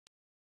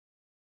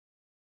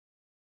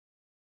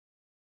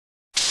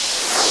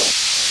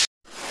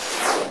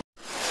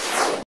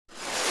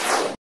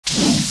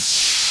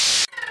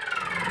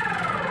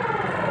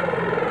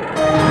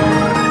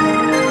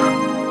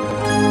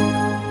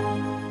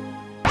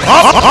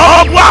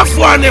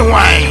Wafuane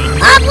wine.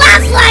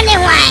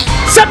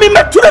 Sabi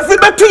metura fi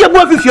betu ye bo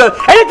fifio.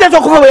 Eni te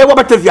so ko we wo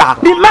betafia.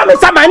 Ni mama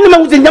sama ni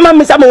mamu nyama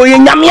me sama we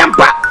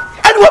nyamyampa.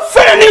 Eni wo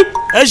fere ni.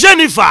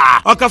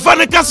 Jennifer,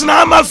 okafane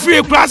kasna ama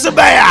free class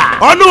baya.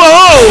 Onu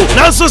o,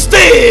 na so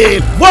stay.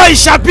 Boy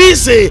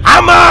Shabisi,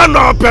 ama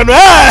no peno.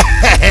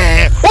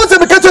 What's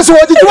the catch so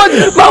wadi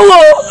wadi? Mawo.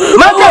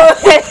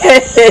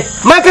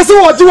 Maka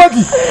so wadi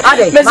wadi.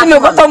 Ade. Mesi me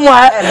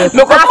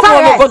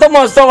ko to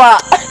mo so wa.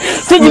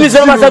 Tijimi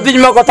so ma so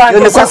tijimi ko tan.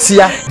 Ne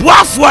kwasia.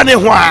 Wafuane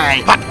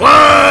wine. But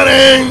 1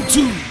 and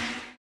 2.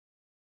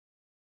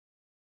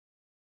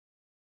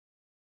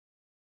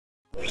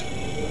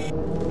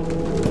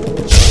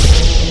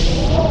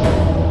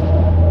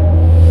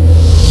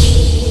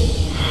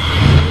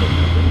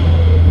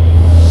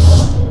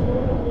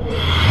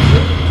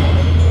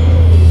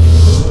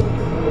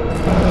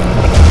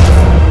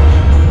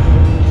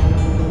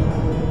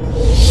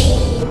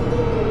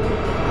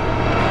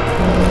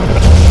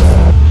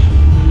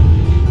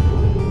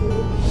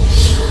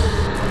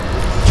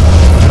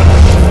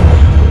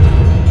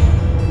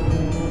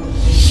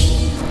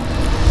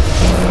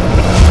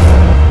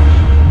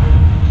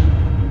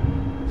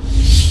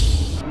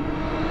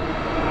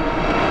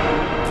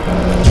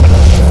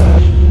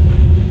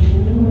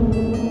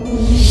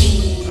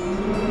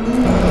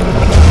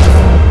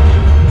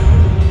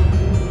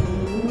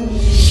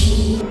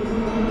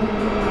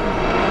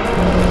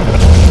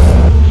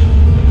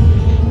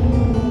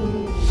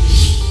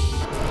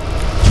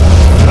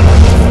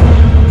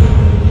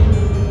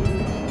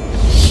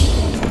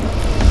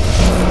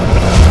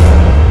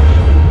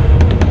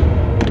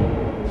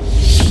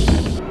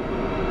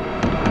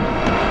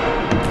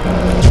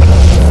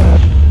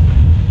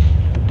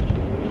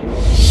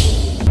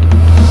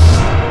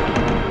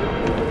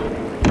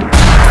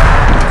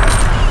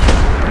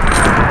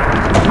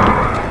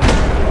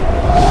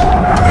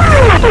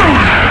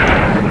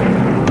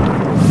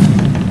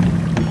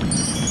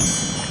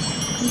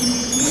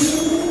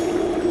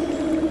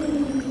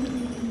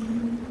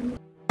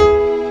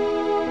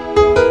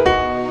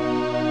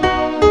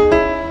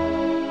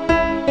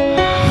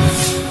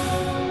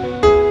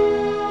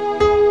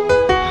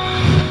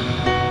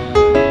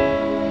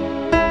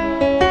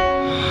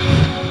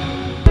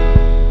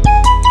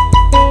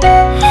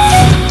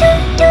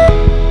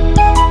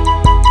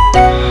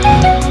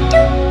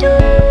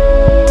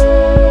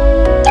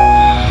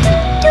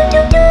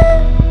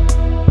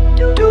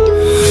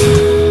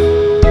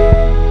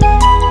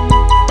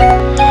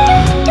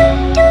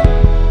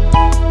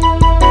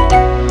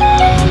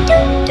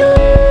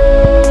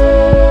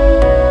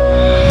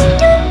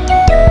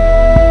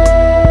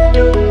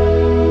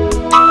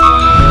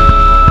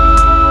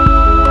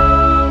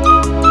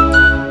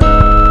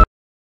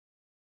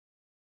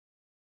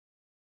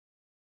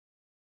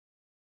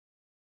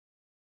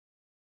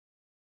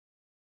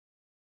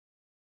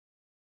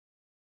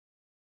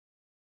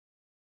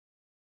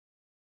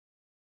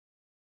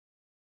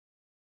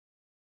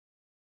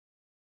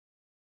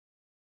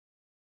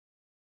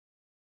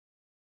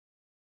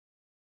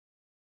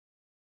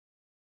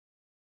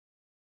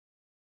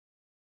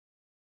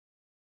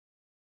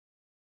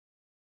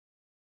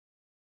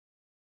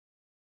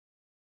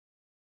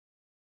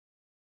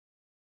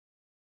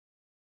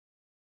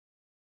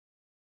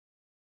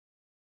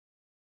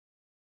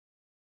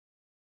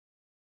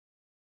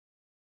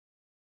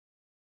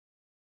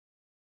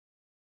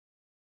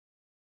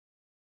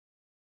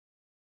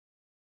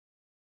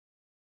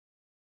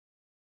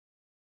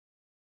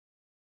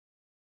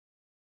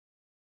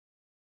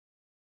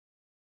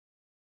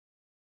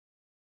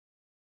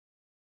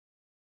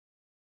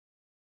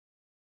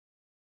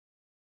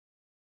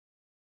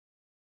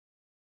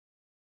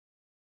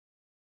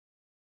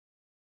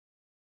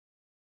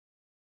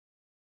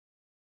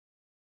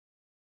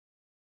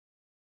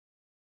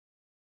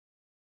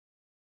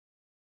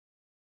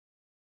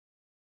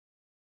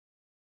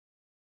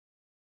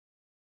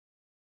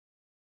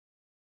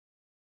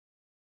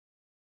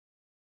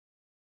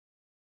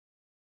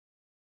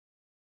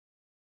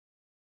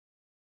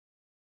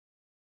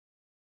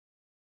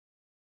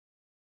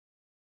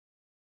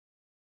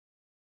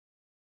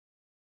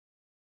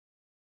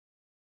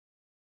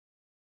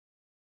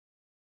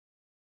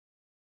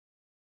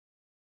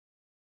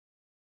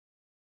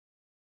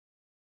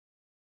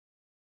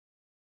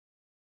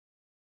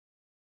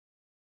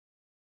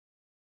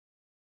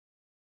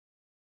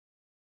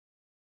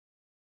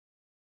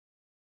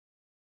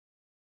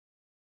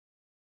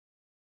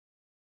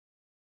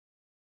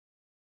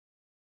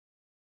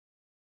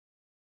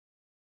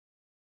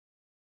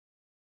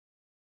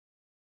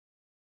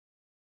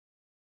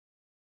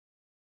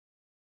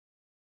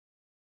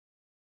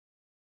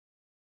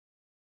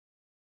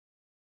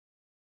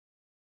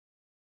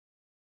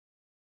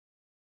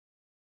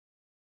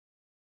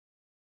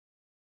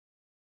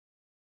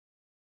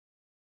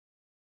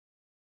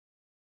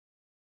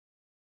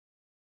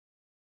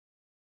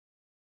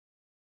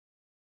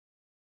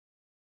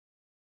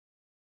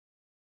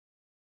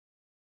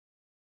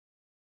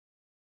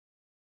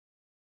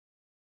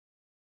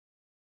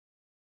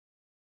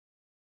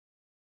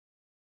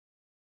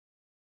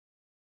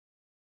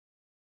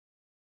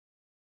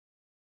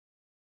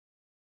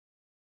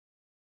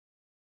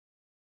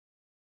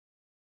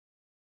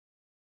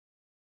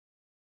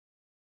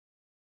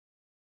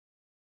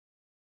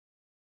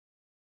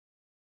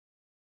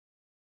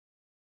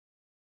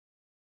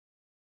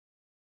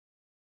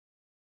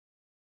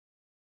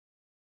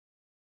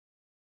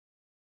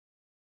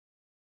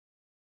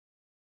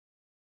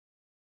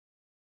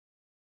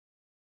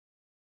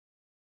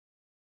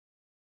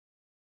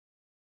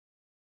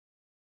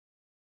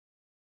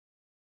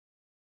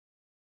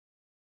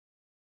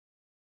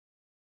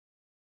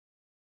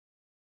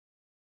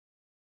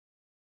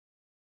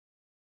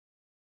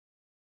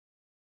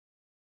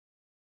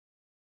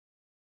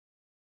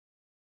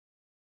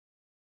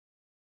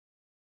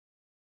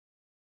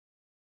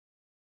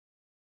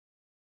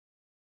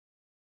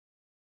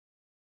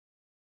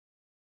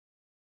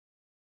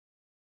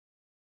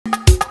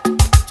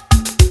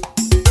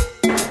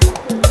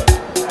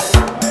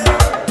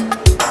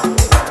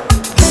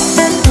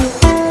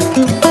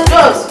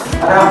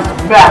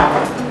 If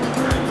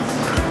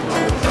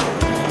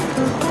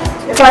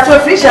I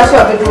told fish, I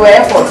saw a bit of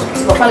airport.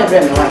 For funny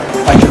brain.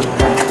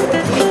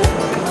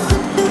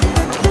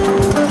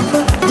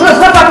 No, it's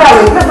not back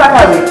away. It's back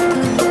away.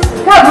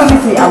 Can't do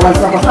me. I want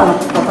to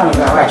for funny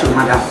brain. Right, you,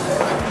 madam.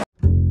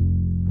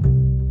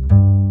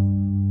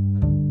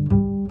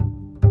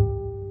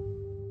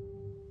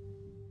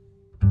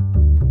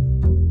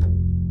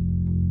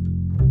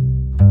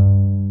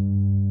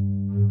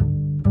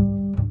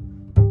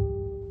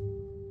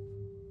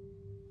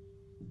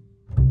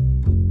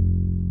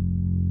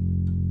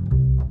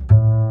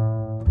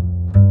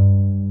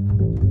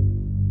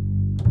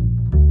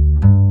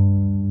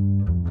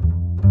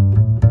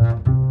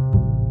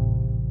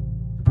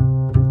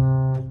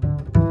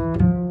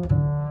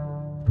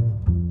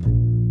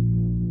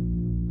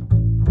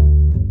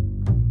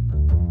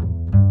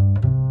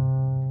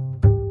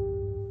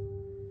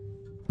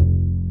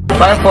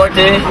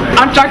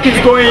 Amtrak is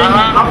going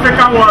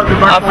African world.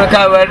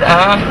 Africa world,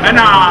 And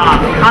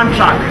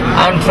Amtrak.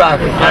 Amtrak.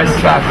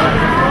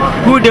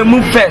 Who they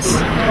move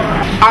first?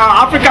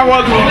 African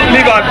world will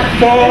leave at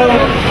for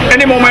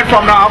any moment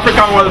from now.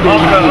 African world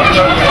will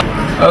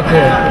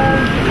Okay.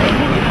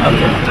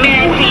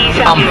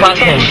 I'm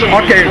packing.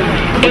 Okay.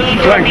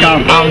 Go and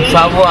come. I'm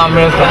travel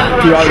America.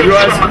 To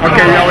US.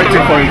 Okay, you're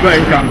waiting for it. Go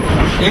and come.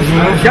 If you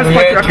move just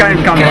put your car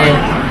and come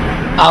back.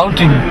 I want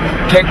to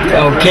take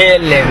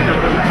KLM.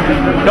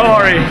 Don't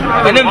worry.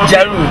 My name is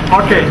Jaru.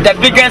 Okay. The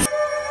biggest.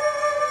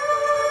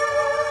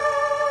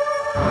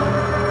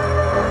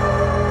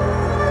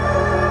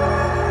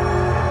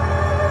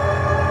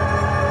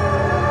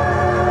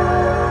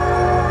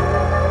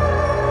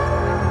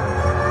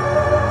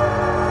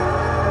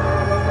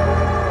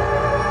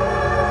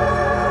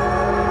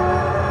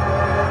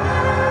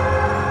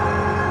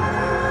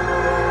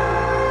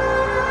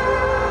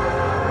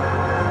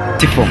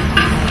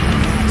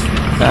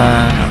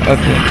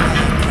 Okay.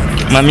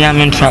 Mami,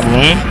 I'm in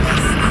trouble.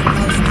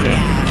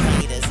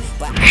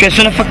 She's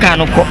on a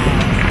facano.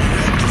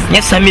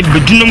 Yes, I'm in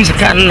Bedunum's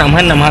can. I'm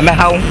Hannah.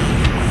 How?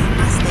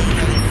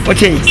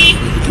 Okay,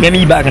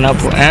 maybe back and up,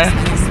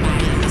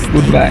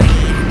 Goodbye.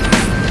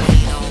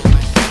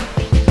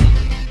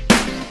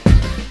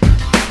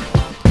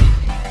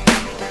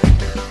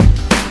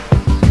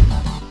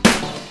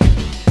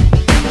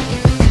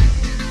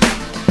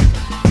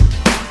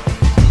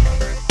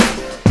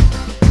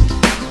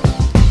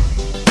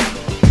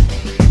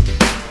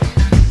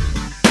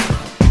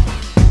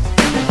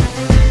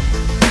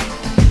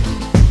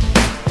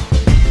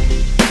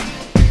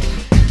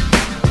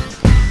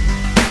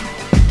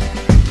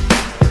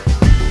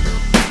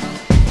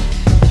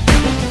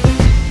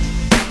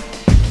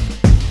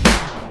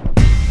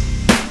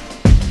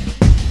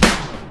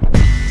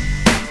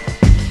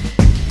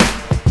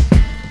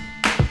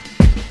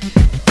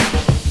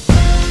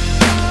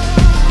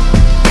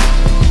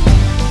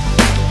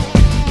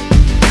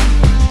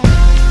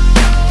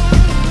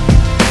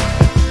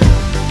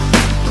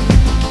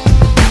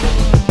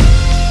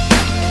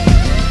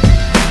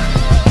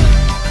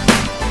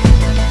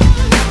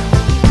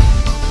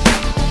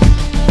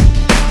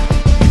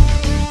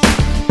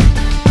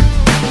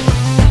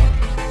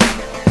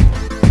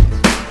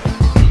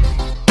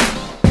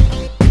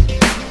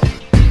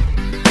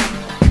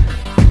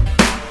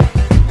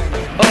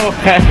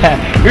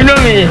 You know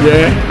me?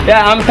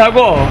 Yeah, I'm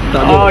Tago.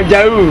 Oh,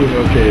 Jaru.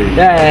 Okay.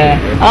 Yeah,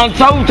 I'm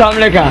South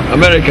America.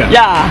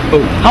 Yeah.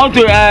 Oh. How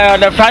to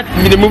the fight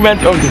with the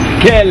movement of the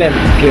KLM.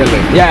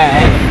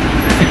 Yeah.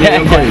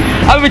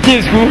 Everything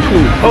is cool.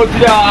 Oh,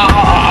 today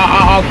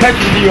I'll catch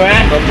you,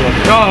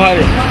 Don't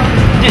hurry.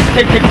 Just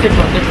take.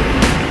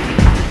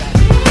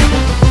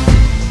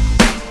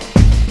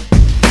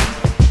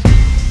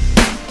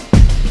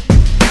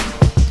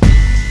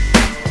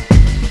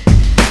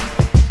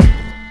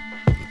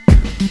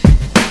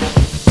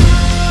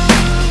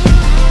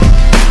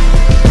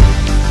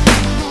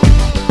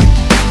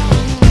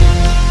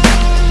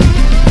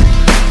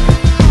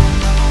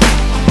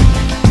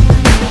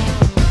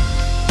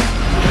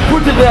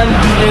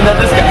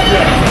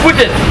 Put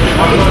it.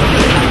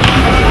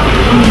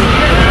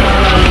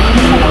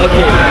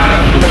 Okay.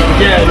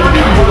 Yeah.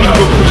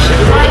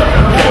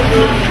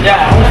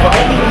 Yeah.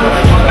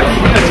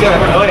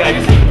 Oh yeah.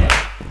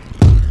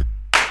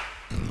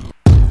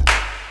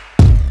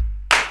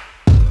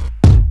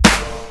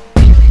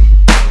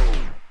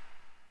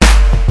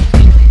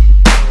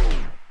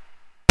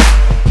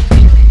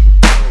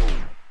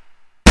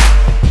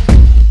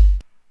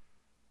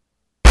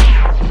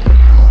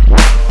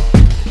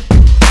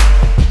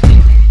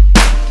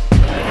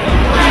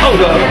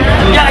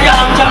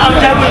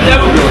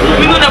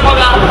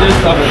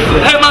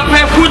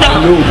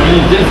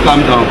 Calm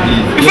down,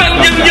 please.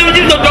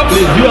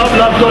 Please, you have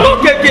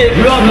laptop? Okay.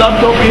 You have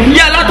laptop in?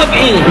 Yeah, laptop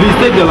in. Please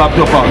take the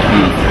laptop out,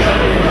 please.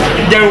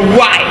 Then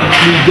why?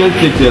 Please just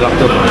take the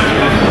laptop out.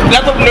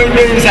 Laptop no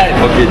inside.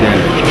 Okay then.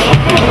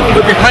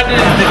 Okay, handle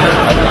it.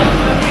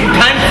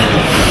 Can't.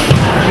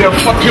 You're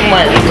fucking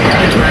mind.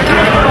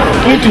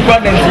 Need to go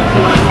and see.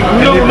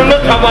 No,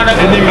 not about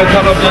any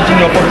metal object in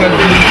your pocket.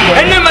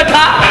 Any metal?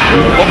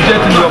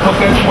 Object in your pocket.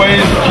 market where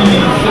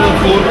cheese,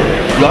 food,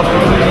 you have to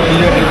put it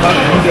here and have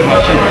to do the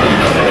machine.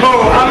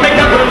 Oh,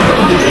 America don't do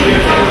this.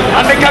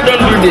 America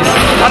don't do this.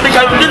 America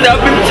will do the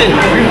everything.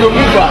 We go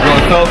move back. Your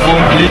cell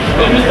phone, please.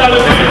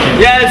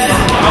 Yes.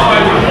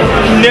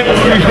 Name,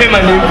 you hear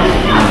my name.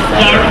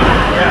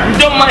 You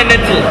don't mind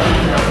anything.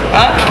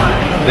 Huh?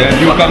 Then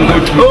you can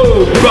go to.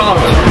 Oh, God.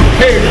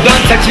 Hey,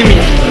 don't touch me.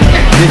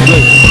 This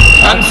way.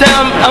 I'm saying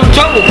I'm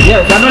trouble.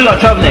 Yes, I know you're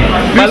traveling.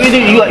 But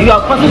you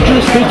are passing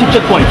through the security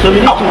checkpoint, so we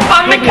need to.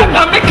 America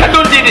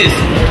don't do this.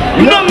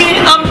 You know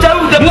me, I'm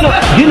Jaru.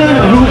 You know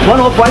rule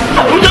 105?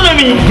 You don't know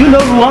me. You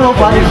know rule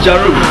 105? It's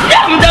Jaru.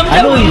 Yeah, I'm Jaru.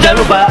 I know it's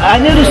Jaru, but I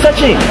need to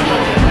search him.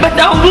 But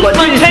I'll lose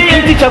my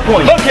security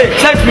checkpoint. Okay,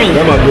 search me.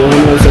 I'm going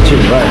to search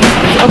him, right?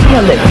 Open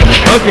your leg.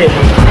 Okay.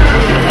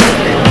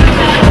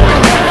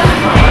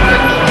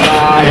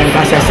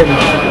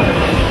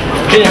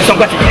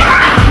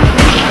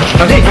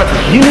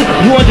 You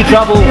want to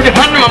travel? You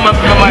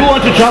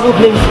want to travel,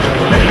 please?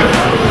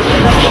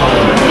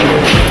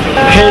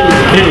 Hey.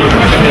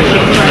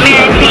 May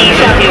I please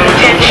have your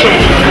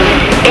attention?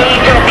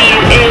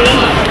 AWA,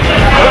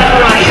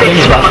 worldwide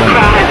system of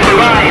Accra has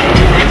arrived.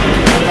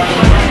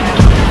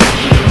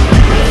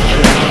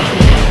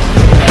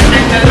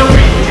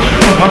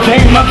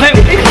 My friend.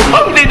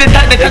 Oh, they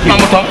touch my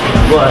motor.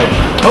 What?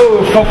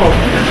 Oh, fuck off.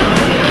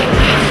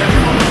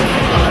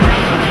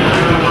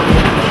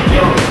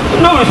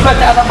 No respect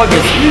to other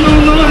buggers. You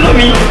know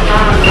me.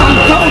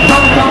 Come.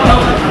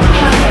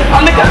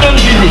 I'll make a don't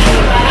do this.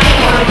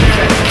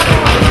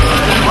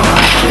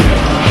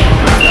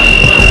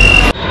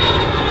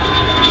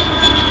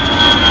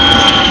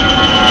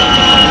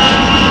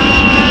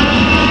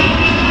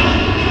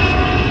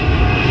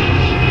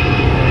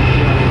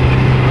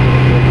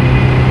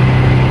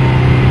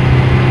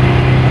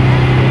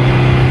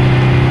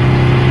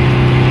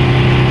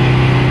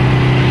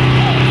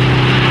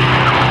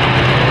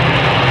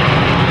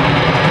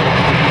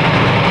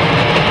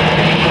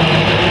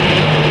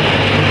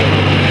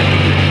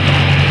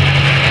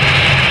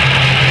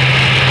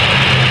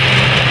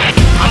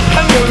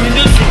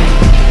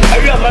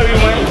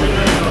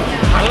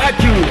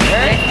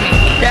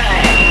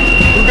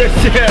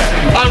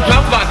 I'll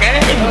come back,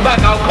 If you're back,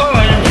 I'll call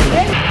you.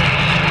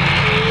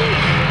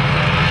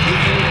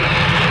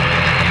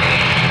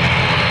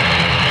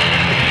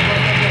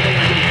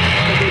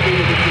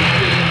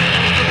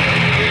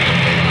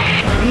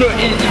 No,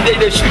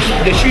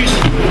 the shoes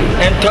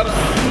and tops.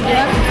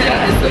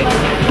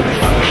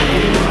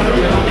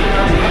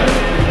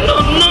 No.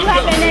 You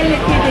have any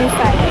liquid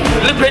inside?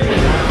 Liquid?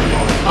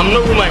 I'm no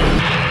woman.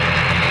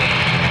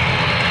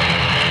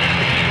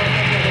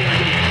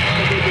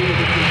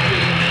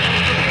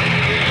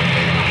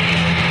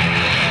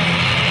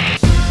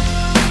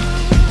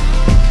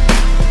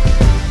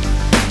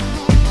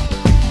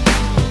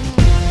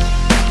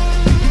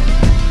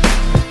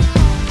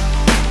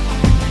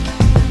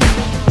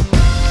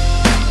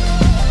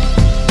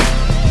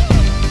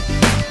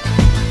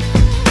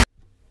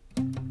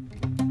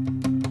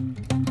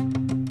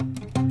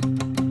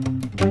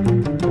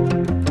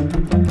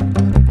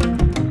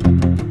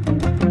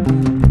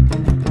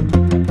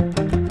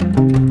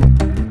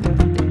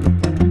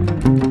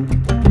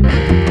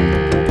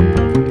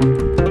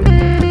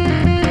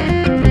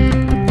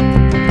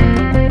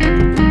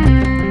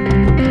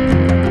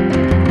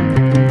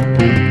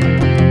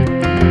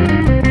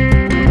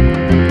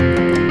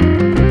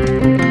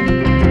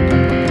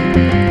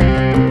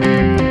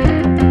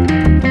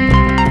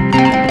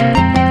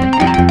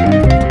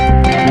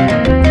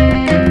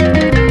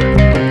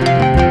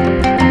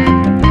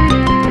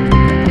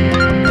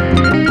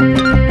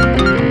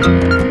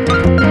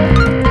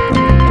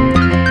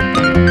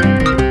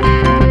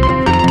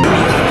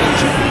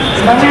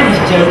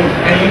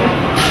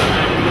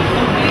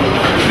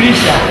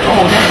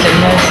 Oh, that's a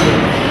nice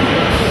one.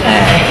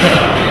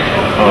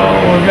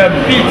 Oh, you're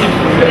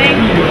beautiful.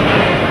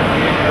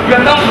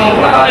 You're come from,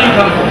 where are you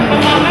come from?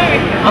 From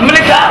America.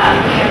 America?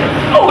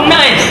 Oh,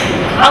 nice.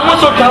 I'm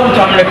also traveling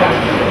to America.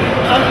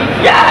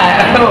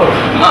 Yeah, oh,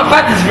 my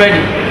part is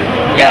ready.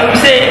 Yeah,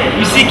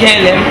 we see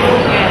KLM.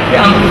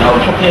 Yeah, I'm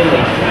out for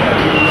KLM.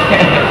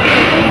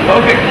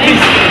 Okay,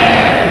 please.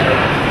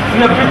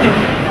 You're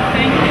beautiful.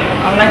 Thank you.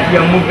 I like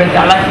your movement.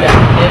 I like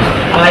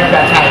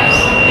your types.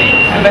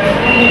 But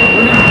you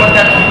want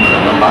that to use a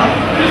number?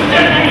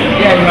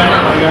 Yeah, you are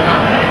not.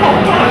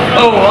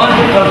 Oh, I want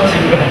to talk to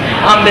you.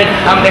 I'm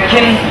the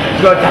king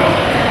daughter.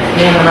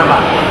 Name a number.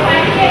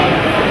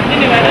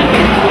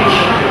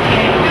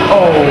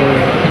 Oh.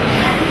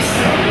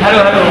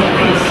 Hello,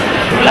 please.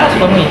 Relax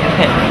for me.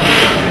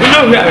 You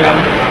know who I am?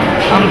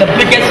 I'm the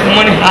biggest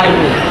money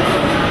highway.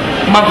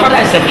 My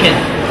father is a king.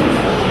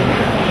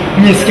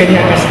 Miss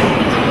Kenya.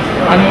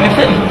 I'm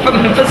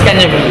the first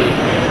Kenyan.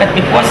 But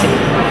because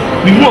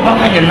we move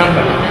about your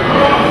number,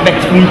 but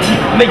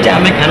major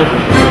American,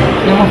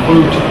 never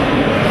followed.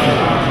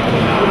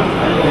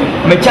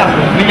 Major,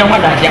 we know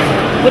what I am.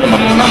 What about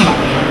my number?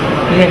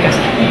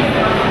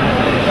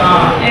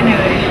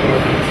 Anyway,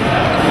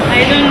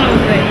 I don't know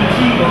that.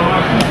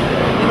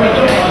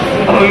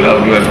 Oh,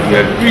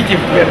 you're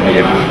beautiful.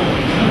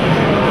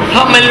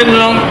 How many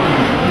long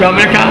you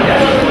America?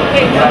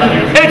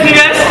 8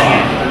 years?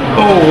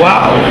 Oh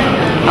wow.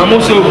 I'm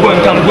also go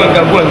and come.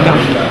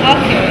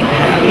 Okay.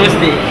 No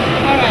stay.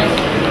 Alright.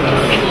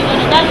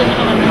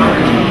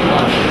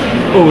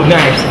 Oh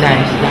nice.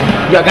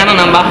 Your Ghana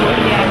number?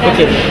 Yeah.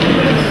 Okay.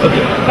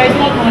 But it's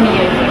not money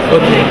yet.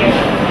 Okay.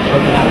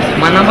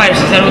 My number is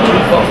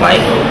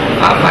 0245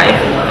 55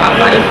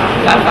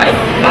 55.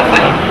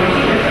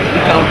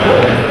 You can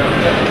call.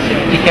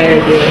 You can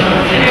do it.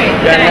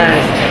 You're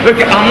nice.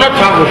 Okay, I'm not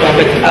traveling, but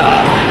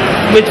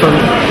wait for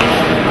me.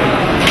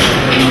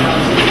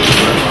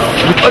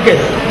 Okay,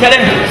 tell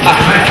them.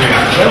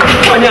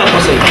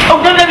 Oh,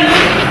 don't let me.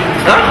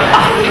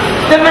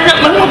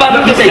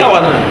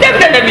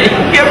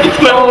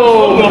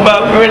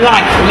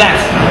 Relax.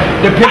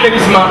 The payment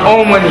is my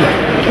own money.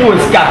 Who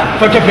is got?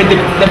 Let me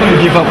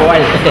give up a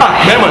while.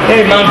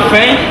 Hey, my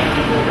friend.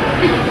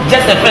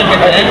 Just a friend.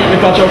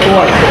 Because you're for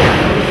what?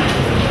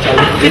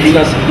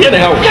 Here the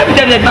hell.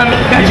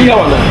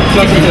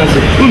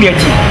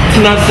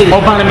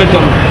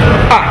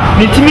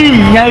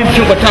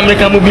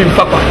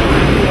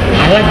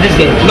 I like this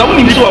game. No,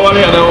 we need to one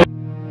here.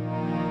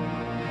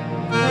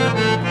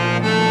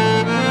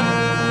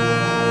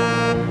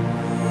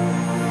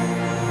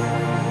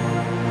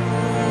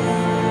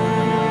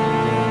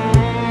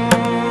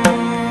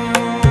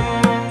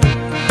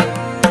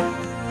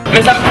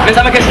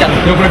 Pensa uma questão.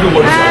 Eu prefiro o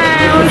bolso.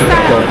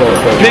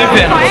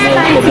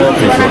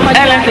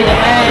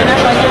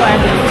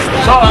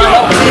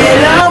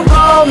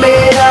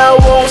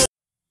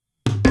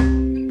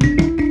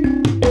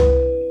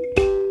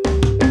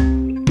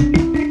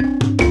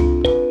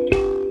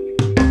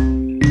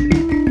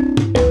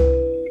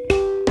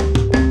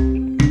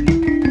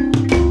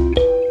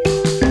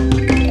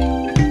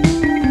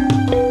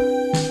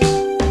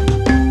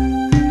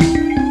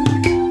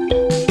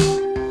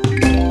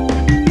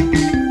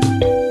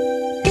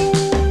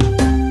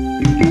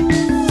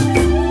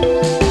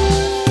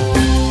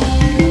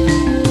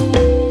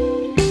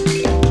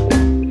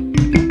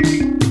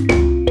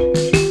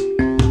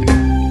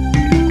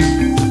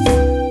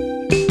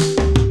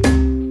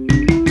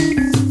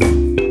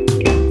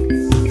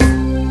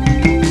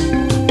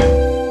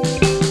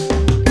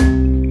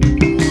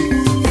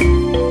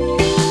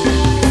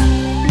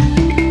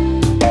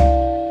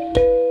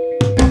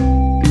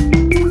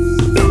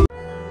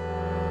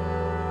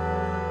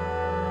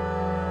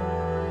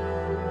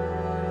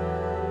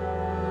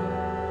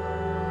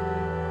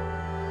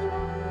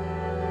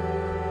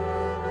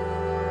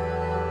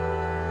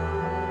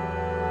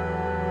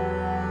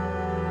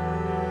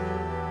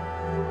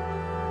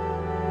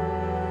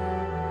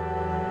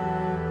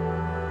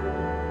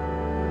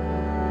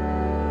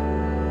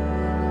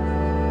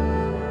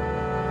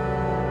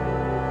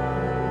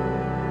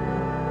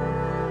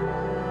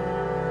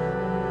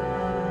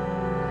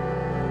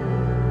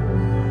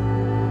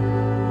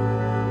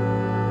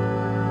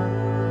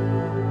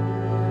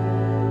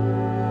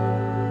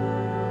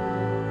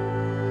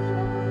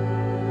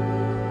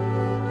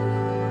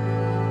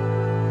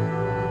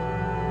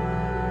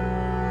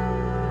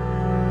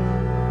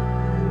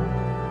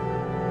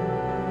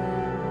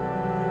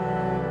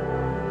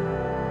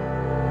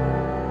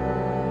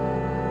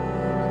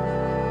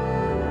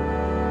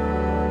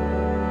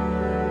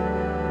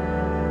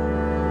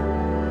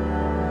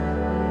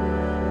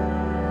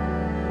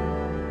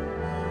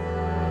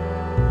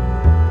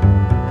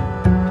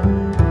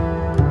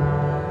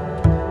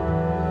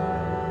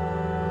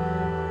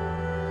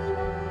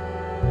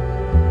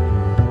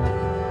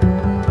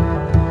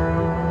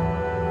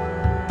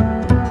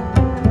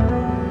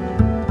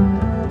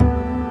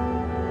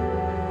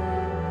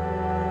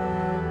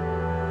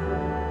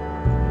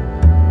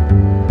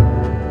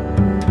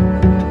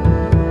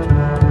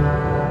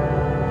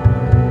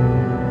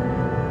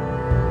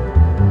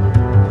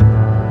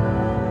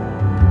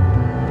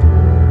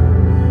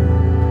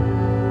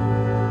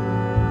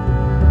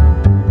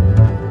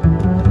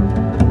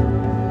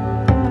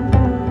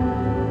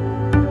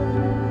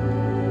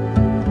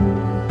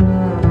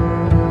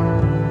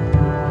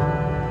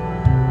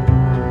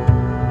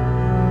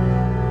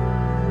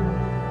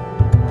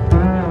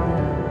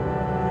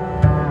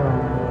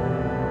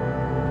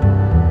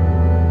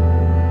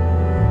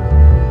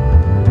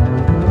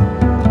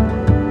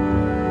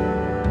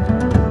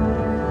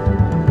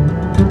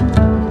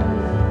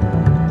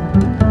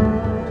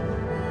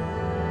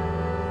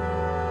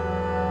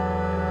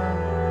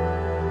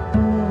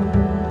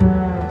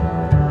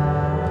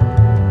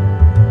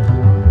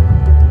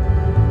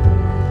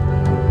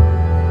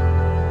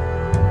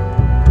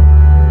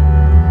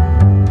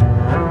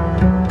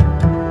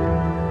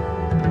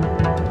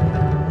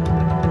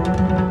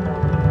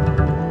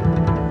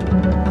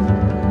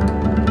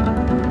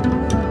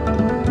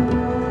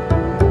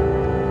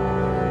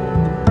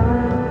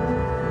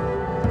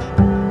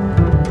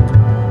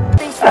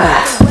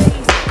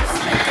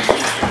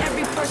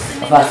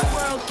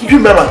 You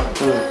remember?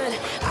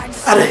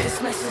 Are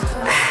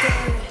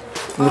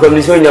you going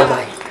to show you?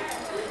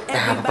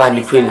 Papa,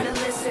 the queen.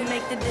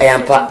 I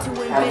am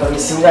I'm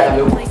seeing that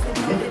I'm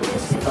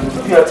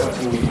beautiful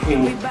to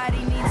me.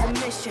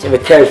 I'm a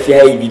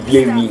terrified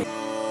baby.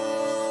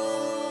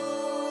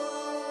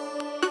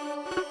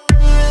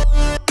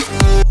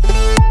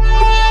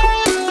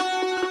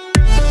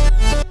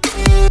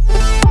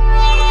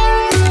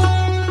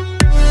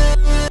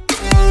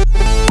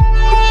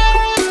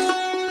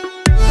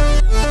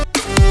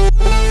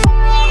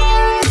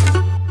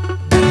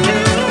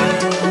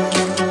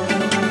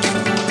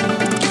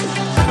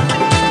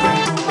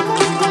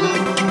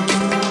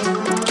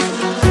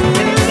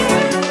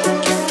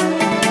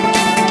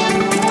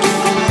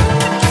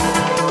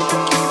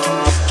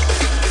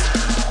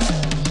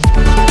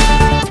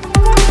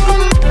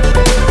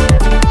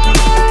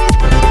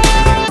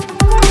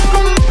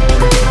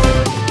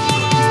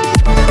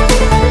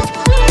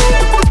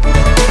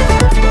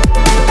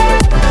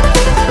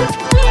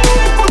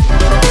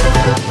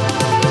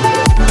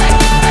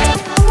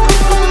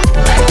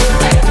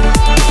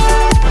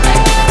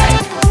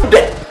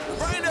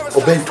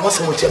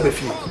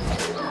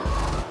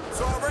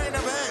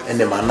 And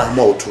the man now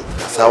more too.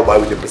 That's how I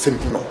will be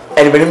simple.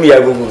 And when we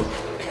are going,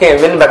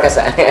 when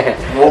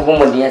Bacasa, more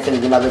woman, the answer in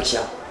the mother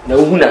child.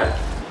 No, Huna,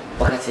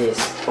 what it is,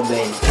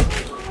 obeying.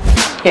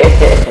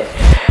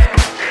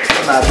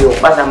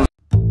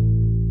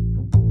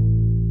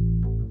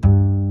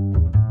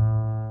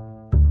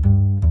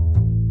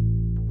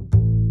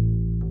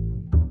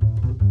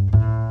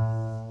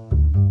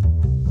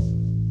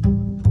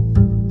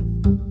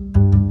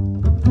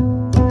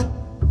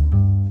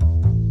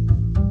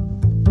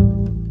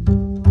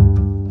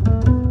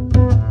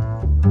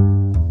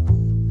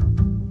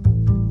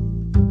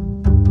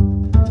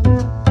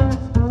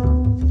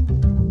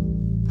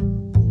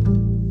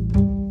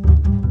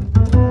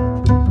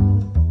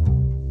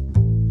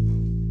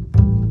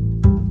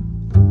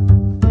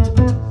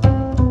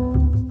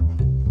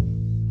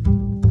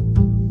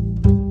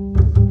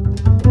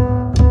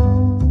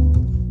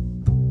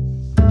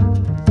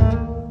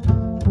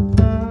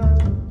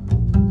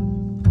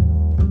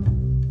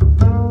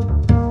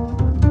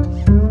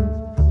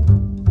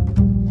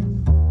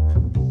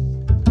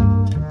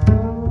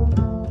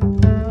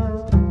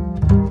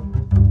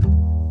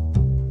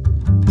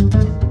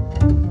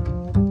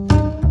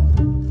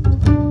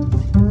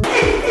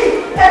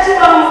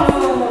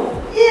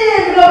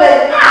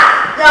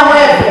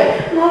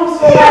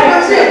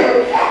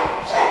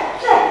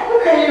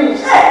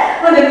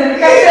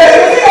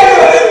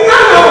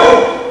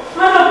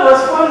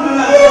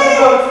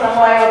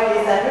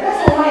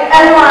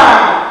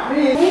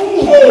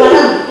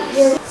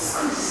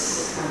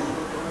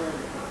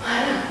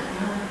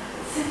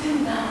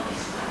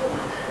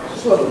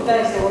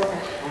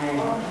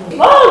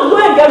 Oh, go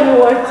and get me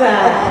water.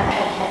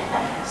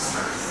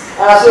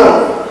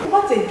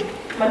 What is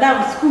Madam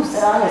Kusi?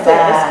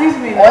 Excuse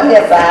me.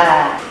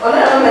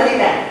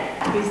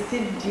 We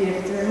still dear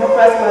to remember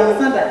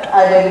that. I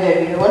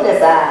don't know what is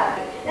that.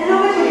 And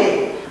what is it?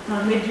 I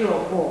made you a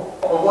go.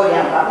 Oh, what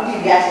am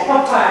I? Yes,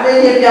 Papa.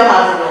 Then you are my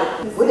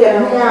would you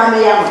have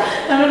me?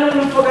 No,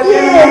 forget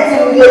it.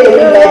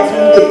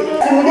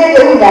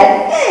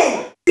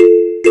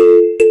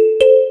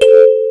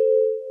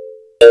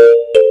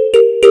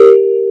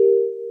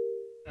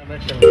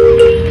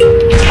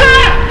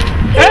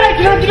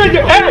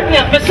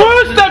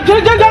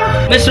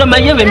 Mr.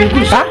 Mayer, we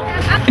could.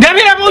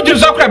 David, I want to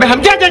soccer.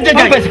 I'm judging.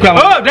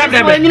 Oh, that's me,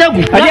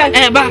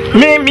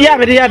 a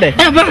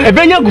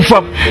very good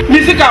for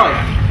Mr. Cow.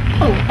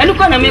 And look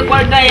on me,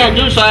 what I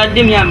do, so I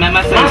didn't have my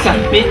master.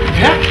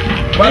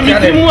 What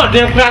is more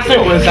than class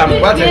or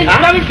something? What is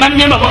my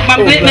name of my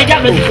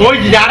oh,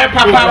 Yara,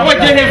 Papa, what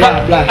did you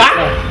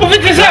What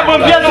is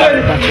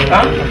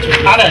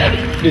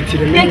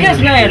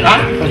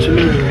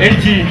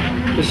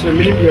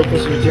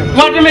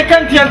what do you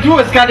can't do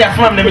is carry a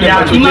from the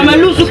Mamma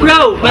Lusu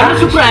Crow,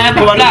 Malusu Cry,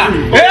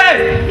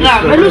 hey,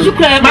 now Malusu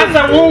Cry,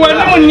 Master, who were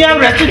near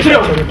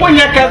Restitution, when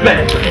your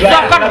cousin.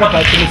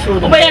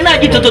 Why are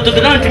not you to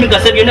the land to me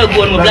because you know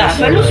going with glass?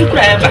 Malusu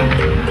Cry.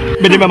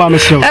 I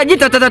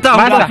get a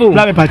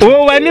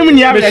oh, I knew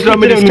you have a strong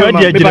minister. And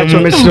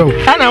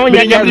I want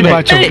you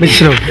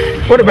to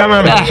what about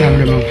my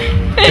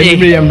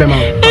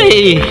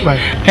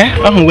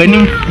oh, when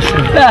you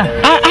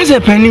as a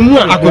penny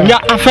more, I could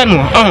not a fan.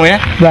 Oh,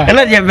 yeah, and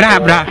I have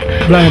bra.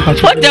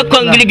 What the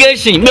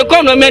congregation? The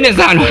corner men is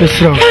on.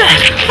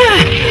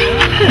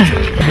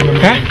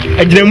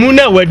 I didn't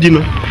know what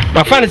dinner.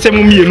 My father said,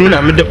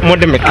 Muna, more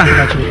than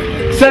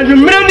send you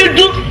many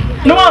do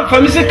no one for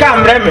Mr.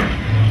 Cameron.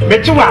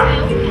 But you are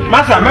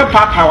Master, my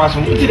papa was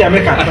from the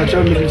American.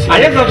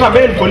 I just not a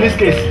very police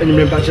case and you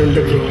remember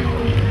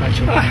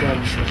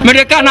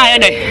Medicana,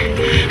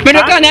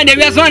 Medicana, there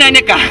was one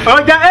Annika.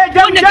 Oh,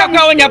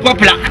 the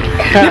popular.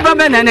 Never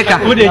been Annika.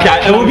 Would it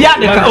will be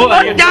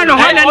down on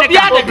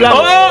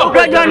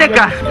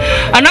Annika.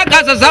 And I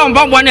got a sound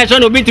bomb one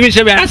nation will be to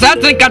me, and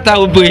something cut out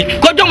will be.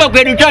 Could you make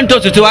a return to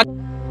us?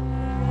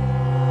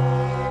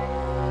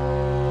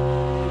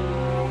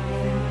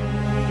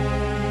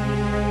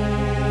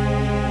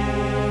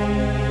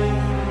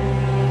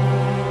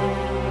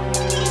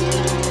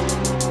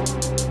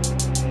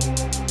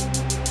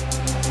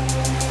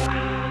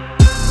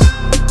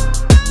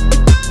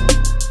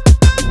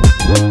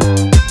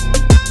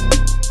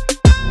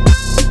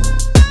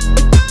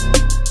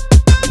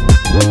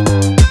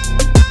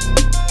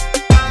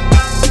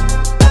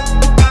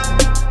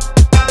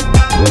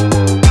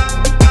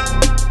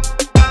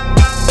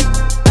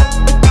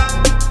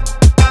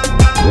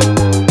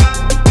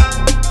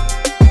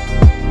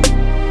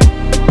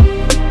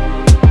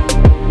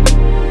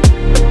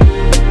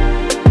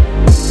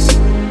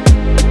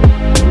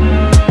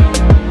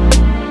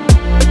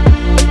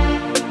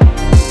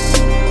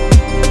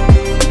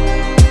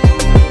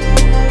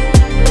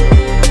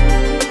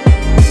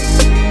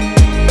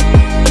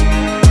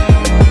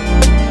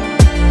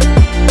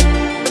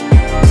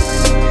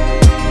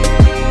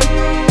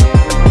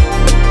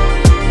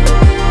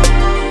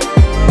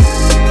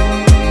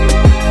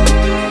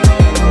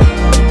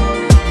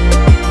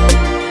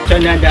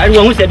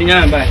 Daddy won't say the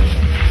young by.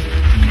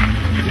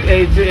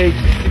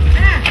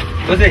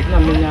 What's it?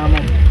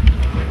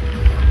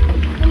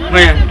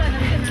 Man,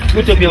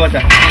 good to be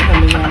water.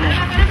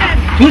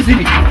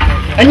 Kusi,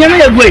 and you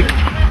may wait.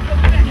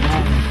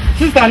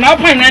 Sister, now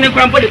point any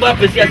crumple the bar,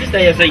 sister,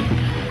 you say.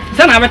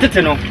 Son, I better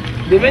to know.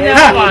 The winner,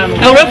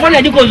 I will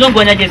find you go on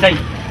when I say.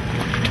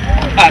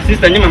 Ah,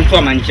 sister, you man,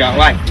 Tom and Chow.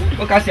 Why?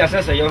 Because you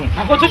are young.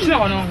 I've got to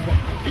know.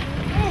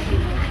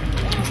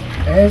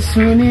 As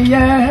soon as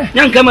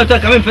young come to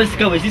come in first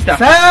go with sister.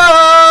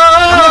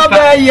 Yeah,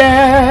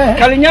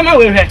 Kalinyama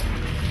will have.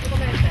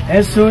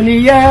 As soon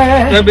as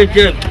I be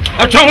good.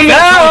 I told me,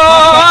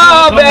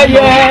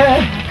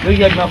 you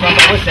get my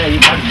papa say.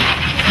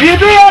 You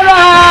be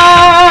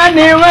around,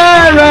 you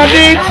are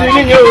ready to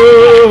you.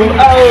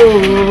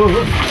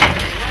 Oh,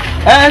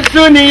 as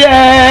soon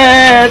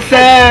as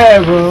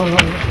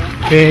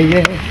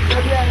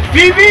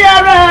we be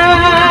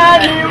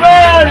around, you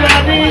are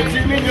ready to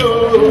you.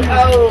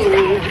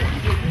 Oh,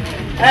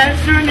 as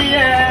soon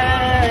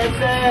as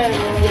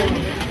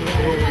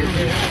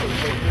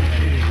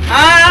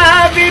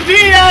I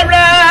be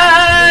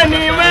around,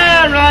 you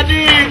are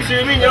ready to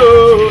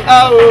you.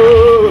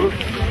 Oh,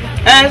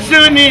 as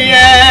soon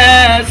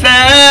as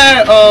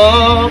I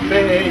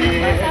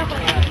obey,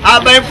 I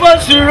buy for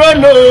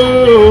Surono,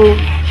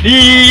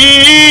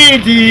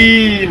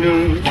 Dino.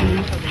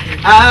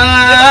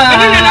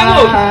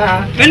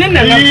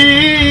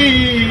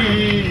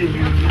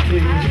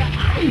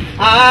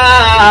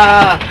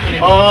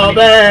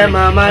 Obey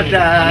Mama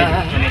Da.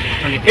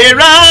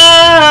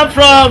 Era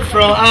from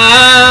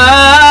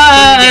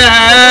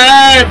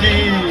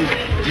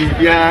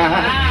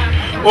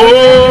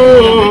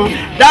oh,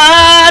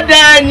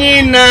 Dada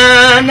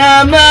Nina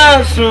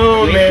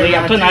Namasu.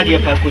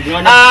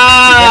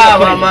 Ah,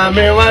 Mama,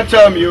 me want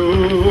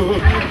you.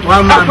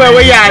 Mama, where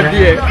we are,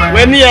 dear.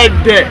 When you are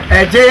dead,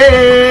 a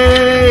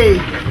day,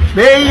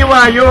 may you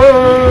are you.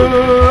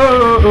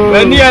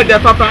 When you are the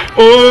papa,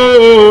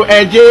 oh,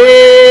 a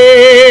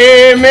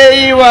day,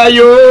 may you are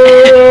you.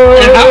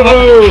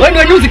 When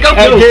you use the cup,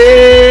 a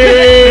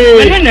day,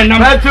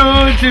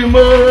 to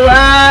more.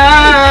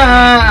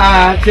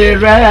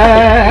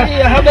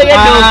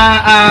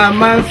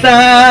 Amansa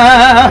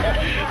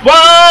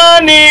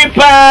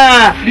Bonipa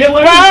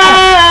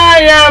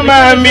Waya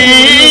Mami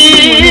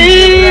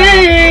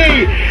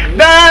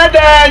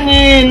Dada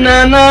Nina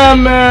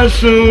Nama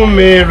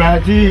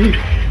Sumeradi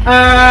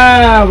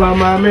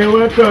Wamame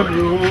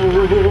Watobu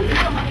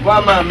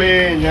Wamame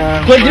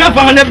Kojina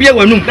Fahana Bia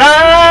Wanu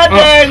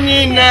Dada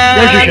Nina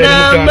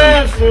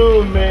Nama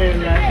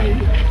Sumeradi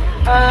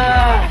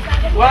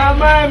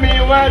Wamame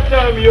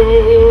Watobu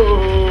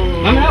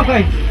Mama,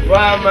 okay.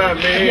 Wow, my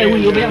man. Yeah, will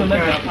you be able to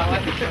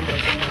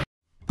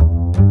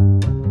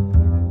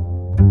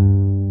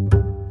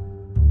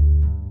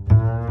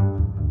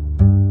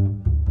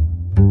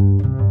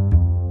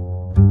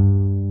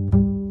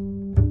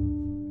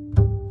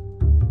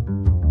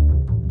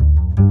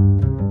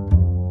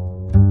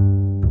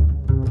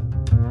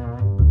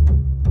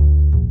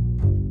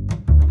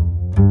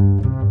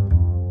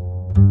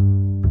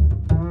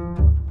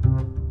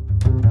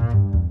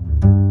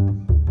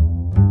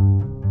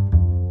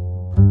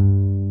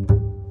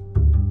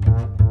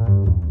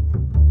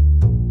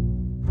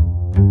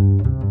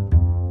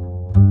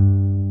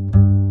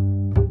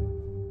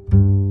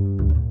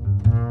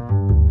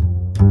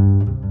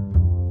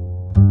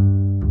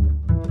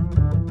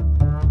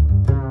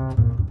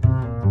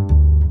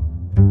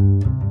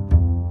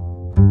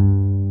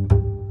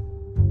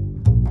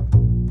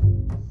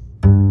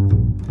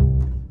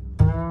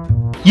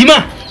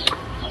Yima,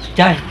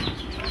 Jai.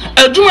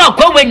 A juma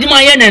go with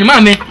my yen and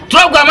mammy.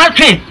 Drop my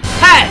train.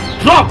 Hi,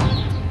 drop.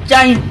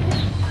 Jai.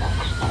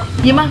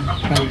 Yima,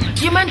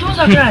 you meant to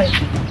cry.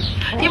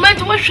 You meant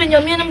to wash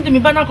your meaning to me,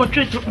 but not to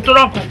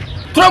drop.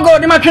 Trogo,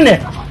 the machine.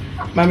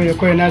 Mammy, you're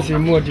going as a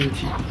more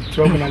duty.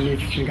 Trouble and need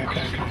finger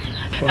cracker.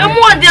 And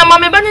what, dear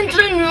mammy, but in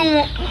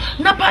you.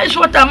 Napa is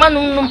what a man,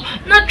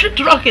 not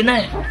to rock in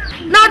there.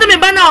 Now the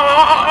banner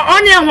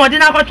only what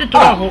did I want to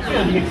talk.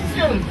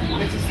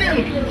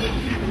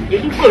 You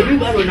could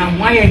do on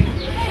my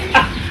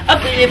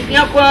if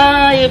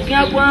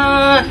you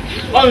are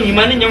only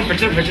managing for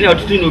 10% to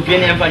do no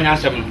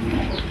financial.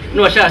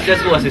 No, shall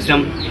says was a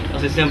sum.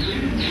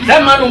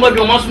 That man who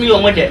must be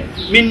on mother.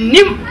 Mean,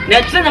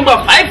 that's number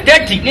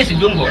 530 needs to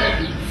do more.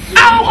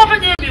 How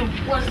often you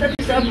was that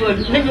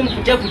never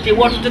put you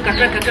want to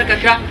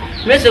Kaka,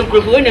 Messer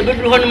Group in a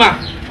bedroom on ma.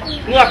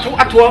 Not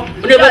at all,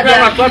 never done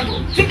at all.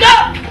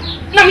 Figure!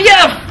 Now,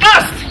 yeah,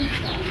 fast!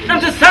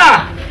 Not a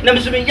star.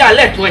 Never me ya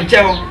let one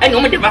tell, and no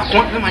matter what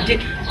no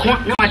magic, no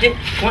magic,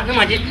 no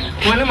magic,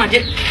 no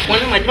magic,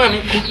 no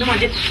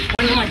magic,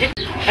 no magic,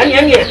 and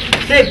young yet,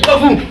 say go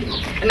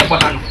and a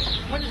bottom.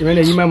 You mean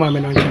you mamma on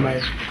my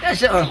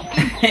yes,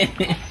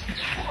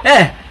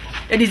 eh,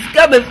 it is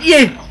covered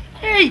ye.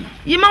 Hey,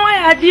 you know I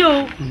had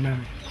you.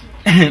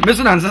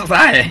 Mr. Nancy.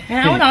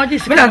 I want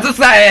this. Mr.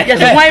 Say,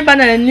 yes, why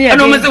banana near? I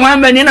know Mr.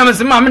 Wamban,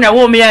 Mr. Mamma, a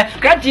woman.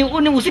 Can't you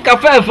only music a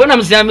fair for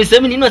them? Say, Miss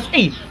 7 in us.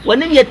 Hey,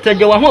 when you get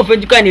your home,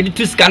 you can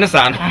do scanners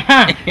on.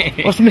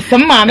 Was Mr.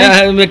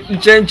 Mamma,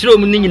 change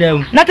room,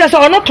 not as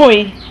all not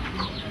toy.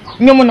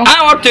 No, no,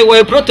 I want to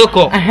wear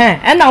protocol.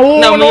 And now,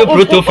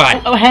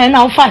 protocol.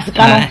 Now fast.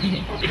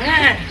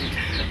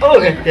 Oh,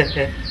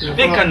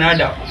 big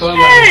Canada.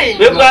 Hey,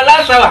 we got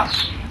last hour.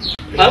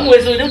 I'm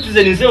with you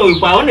to we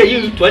found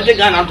you to take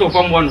an out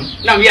from one.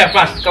 Now we are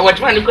fast. What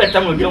one you got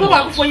some of you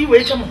for you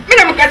wait some.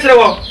 Madam catch the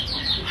wall.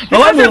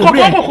 No, I'm not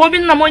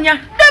going ammonia.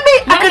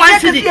 I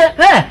can see it.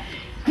 Eh,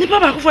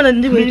 Nipapa for the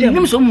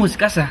name so much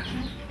cassa.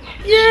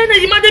 Yeah,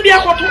 you might be a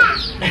photo.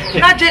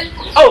 Not it.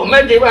 Oh,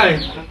 Monday,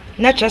 right?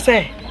 Nature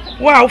say,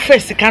 wow,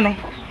 first canoe.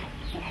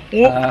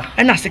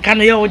 And I say,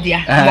 can you,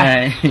 dear?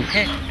 And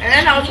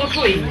I also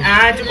toy.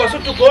 I took also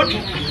to go to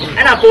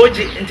and I bought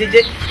it and did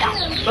it.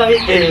 5.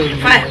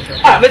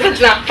 But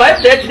it's not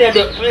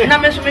 5:30. Now,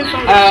 Miss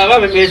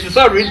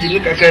sorry,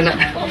 didn't I can.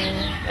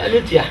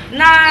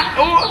 Now,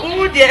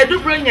 oh, dear, do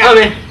bring you.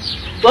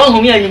 Well,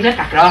 whom you met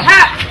a crowd.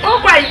 Oh,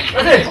 why?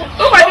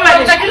 Oh, why?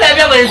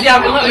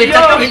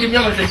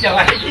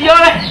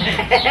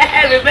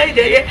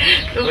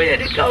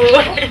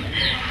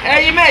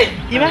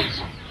 You may.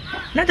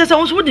 Not as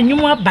always wouldn't you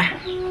want back.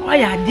 Why,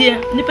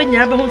 dear, nipping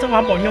your bones of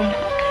our bonum.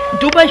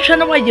 Do by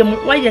Shannon, why you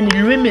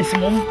remiss,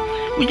 mum?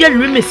 We get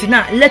remiss in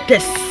our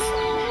letters.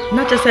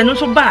 Not as I know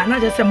so bad,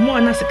 not as a more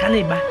as a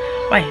cannibal.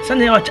 Why,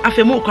 Sunday out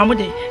after more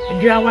comedy,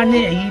 and you are one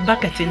day a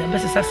bucket in a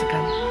best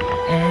Sassican.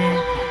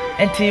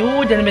 And till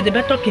you then made the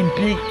better can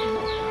play.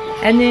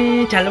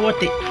 Any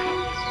chalote.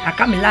 I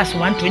come last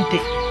 120.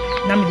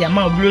 Now the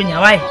amount blowing your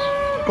eye.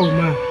 Oh,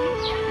 ma.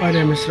 Why,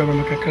 Mr.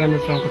 Macacran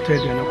and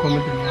Uncle and a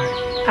comedy.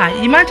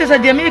 You might as a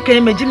dear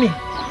American, Jimmy.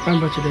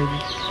 Remember today.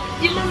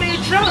 You may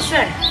tell,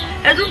 sir.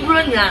 I do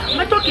bring ya.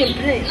 My talking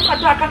play.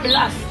 I come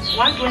last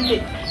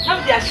 120. Now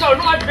they are sure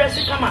no address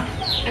come up.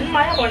 And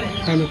my money.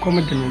 I'm a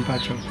comedy in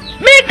Pacho.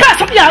 Make us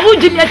up your wood,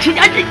 Jimmy. Make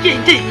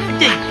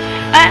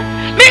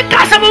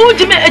us up a wood,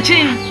 Jimmy.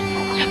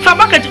 From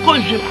market to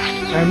country.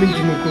 I mean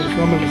to make a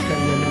form of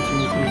standing.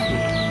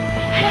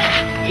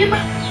 You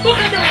must look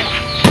at them.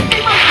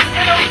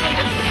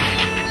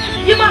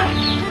 You must.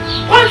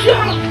 What's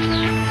your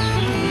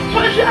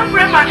what's your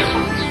grandma?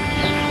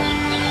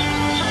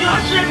 You're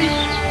serious.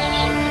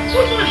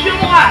 Who's going to show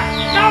more?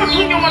 Now, do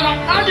you want to?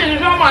 I didn't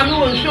know my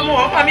new show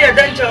more. I'm a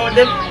danger of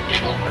them.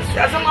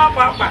 That's a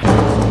papa.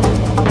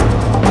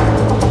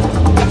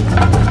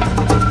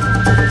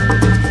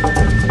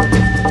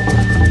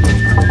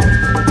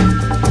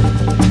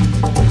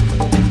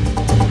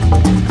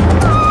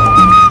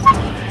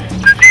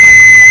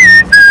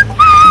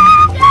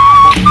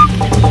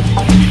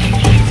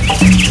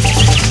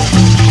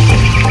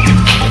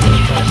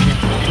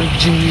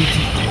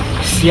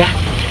 Yeah,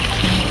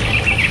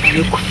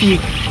 you could feel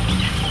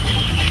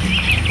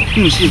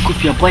you see, could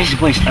feel boys,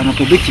 and a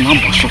bit in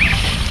Amboso.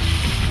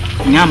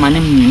 Now, my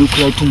name is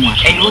nuclear too much.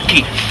 Hey,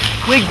 okay,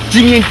 wait,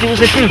 Jimmy, was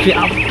a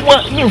thing.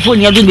 What you for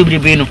your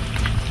good Beno?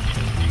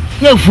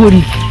 No food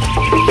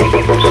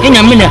in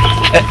a minute,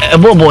 a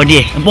bobo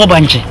dear, a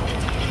bobanche.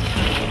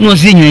 No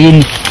senior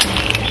in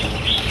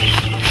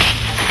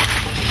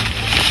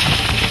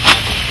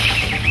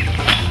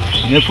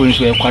your friends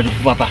were quite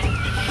papa.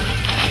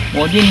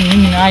 What do you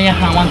mean?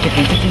 I want to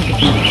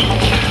continue.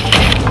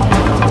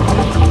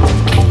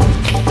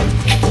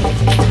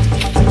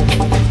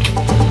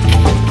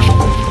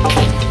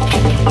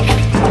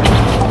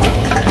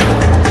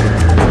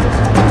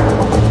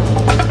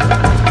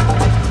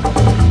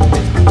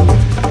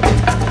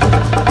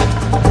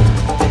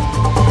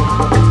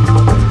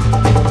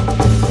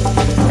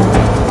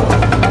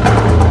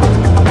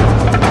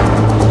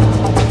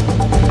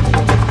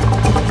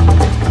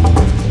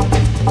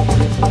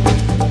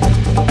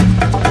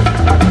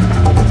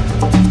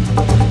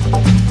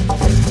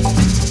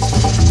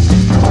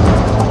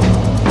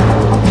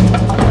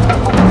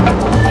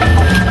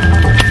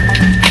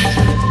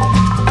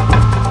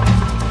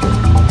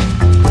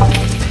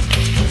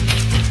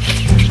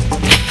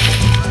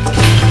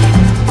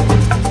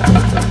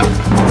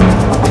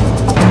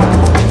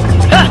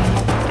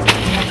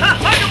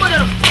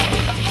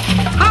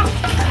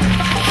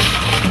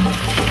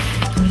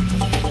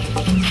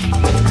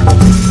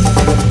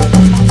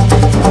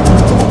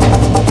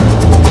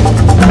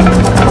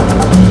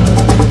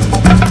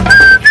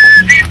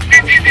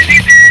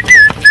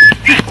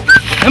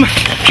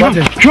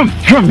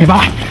 Come, me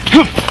back.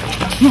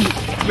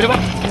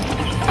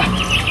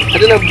 I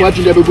don't know what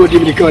you go to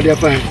the car there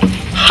fine.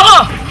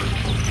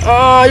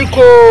 Ha! You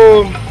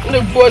go the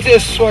boss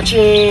is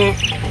watching.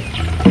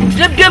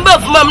 The game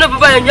of mom never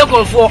buy and you're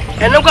going for,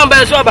 and no come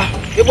by sober.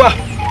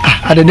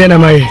 At the dinner,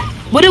 my.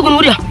 What are you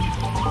going to do?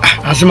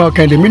 As a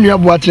kind of mini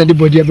of watching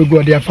anybody ever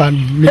go there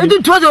fan. I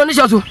do trust on this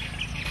also.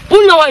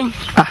 Who know why?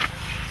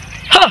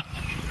 Ha!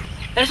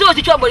 And so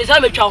the trouble is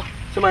I'm a child.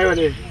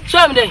 Somebody. So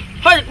I'm there.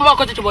 How did more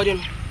cottage about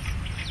him?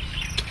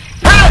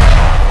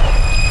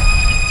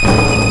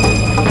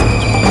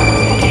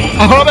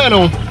 Ahora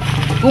no.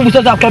 Who was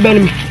that club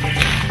enemy?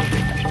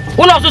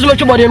 One of those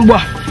much body in boy.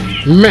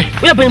 Me.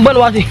 We are paying money,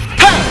 what?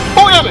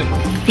 Oh, yeah, man.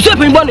 You say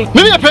paying money?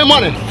 Maybe I pay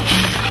money.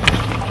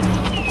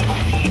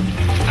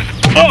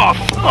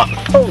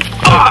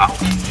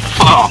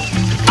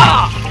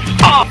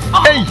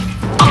 Hey,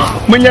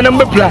 when you're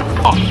number plan.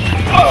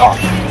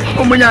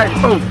 Oh, my God.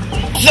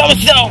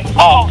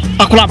 Oh,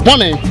 I could have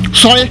bonnet.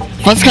 Sorry,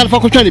 what's kind of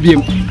a trying to be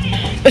him?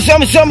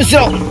 Some.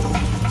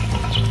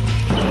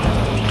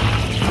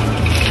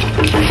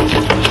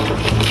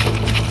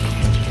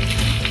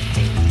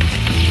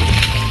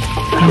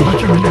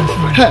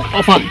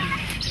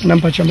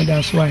 Number chum,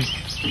 that's why.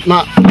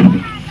 Now,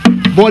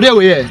 body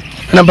away.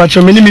 Number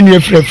chum, many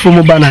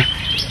from Banner.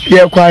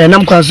 Yeah, quiet, and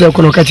I'm quite so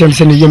going to catch him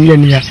sending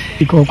young year.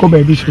 He called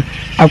baby.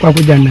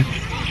 Aquacujana.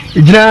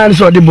 It's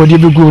not the body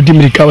will go dim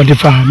recover the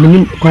farm,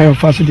 meaning quite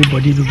fast the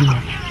body will go.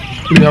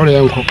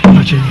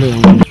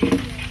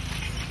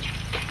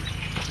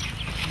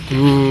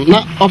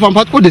 Now, of a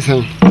part, what is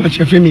it? But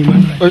your family,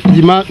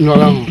 the man, no.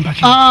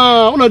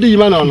 One of the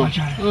man.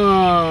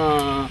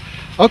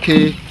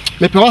 Okay,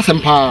 me pass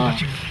and pa.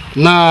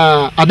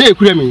 Na a day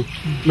creamy,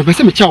 me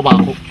person me chow back.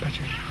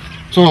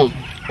 So,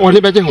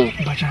 only better home.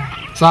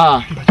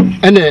 Sir,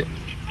 and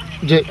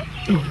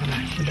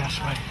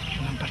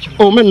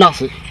oh, me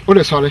nasty.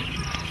 Oh, sorry.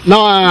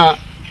 Now,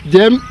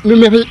 them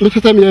me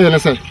person me and I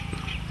say,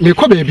 me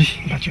co baby.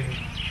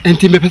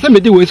 And me person me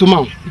do way to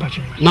mount.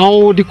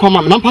 Now the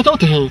command, not part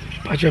of him.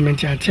 But you meant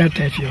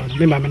theatre if you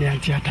remember me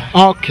and theatre.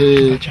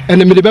 Okay,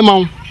 and the middle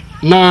mount.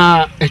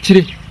 Na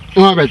actually,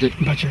 no better.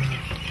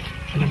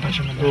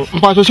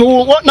 But so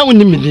what now in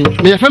the middle?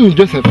 May I family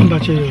Joseph?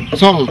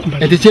 So,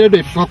 at the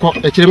cherry for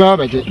a cherry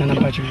budget.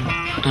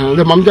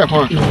 The mom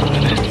therefore.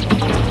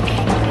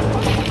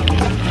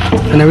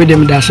 And I read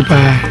them that's a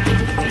pie.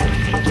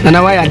 And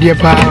I wear a dear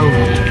pie.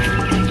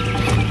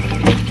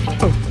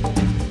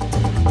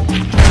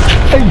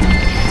 Hey,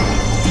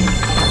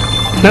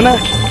 Nana.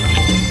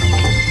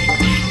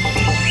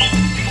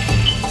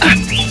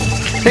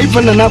 Hey,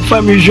 for the nap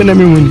family, you know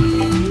me.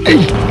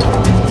 Hey.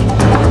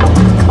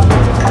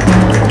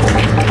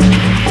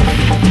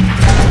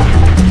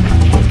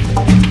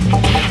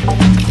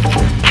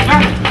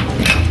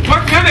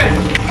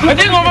 I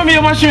didn't over me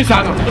a machine,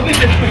 son.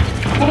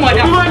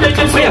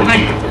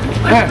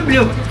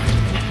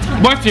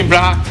 What's in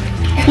bra?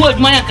 What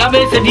my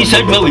cabin said he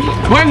said,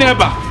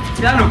 whenever.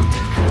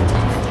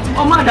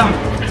 Oh, madam,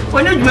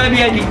 when you may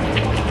be any.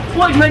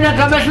 What my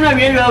cabin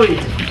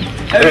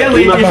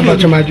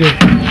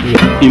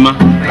Ima,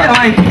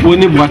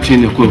 when you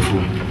watching the Kofu,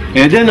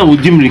 and then I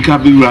would dim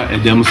recover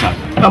at them, sir.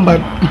 I'm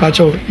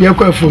Pacho, you're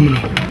quite from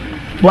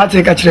what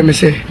I catch them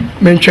say,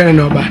 mention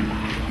over.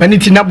 And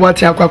it's not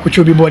what I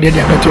could be body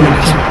there, but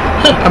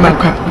I'm a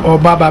or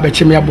Baba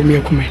Bechimia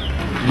Bumia.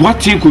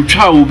 What you could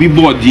try will be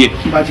bored, dear.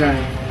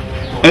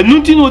 And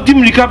nothing will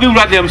dim recover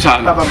at them, sir.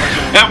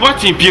 And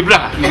watching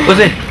Piebra. Was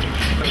it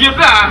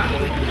Piebra?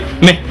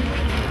 Me.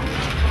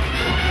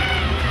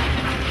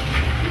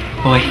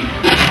 Boy.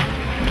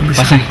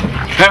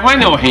 Why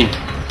no he?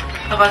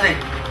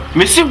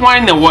 Missy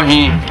wine the war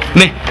he.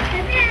 Me.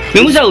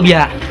 We must be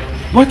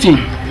what in?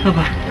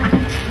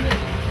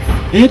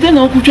 Eh, then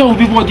Uncle John will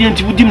be body and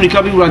to dim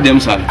recover at them,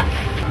 sir.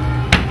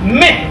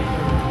 Me.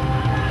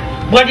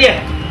 What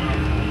dear?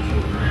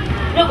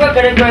 No, I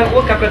can't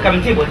walk up a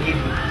committee body.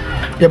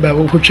 Yeah, but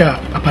we'll put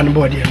upon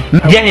body.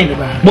 Jenny,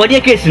 body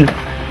case.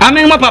 I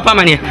mean, my papa,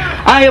 money.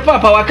 I, your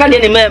papa, I can't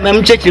any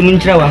man, church in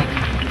Muntrawa.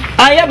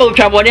 I have a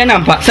trouble and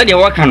I'm said your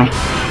work.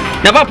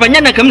 The papa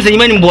never comes in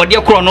many body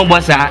or chrono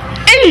bassa.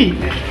 Eh,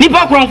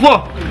 Nipa Crown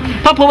for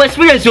Papa was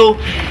experience so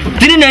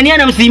didn't any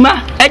of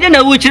Sima. I don't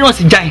know which was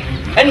giant.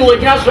 And we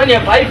were just running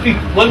 5 feet.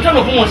 One time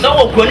of whom was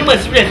so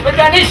experience, but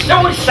that is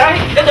so shy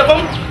at the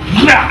phone.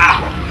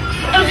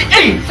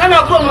 Hey, son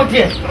of God,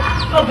 dear.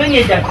 Open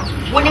it up.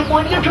 When you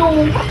want you to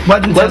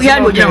what we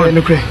had with you in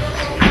the crate.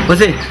 Was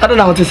it? I don't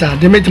know what to say.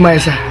 They made my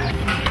son.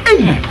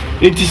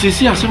 It is a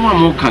see someone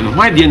more can.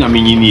 Why didn't I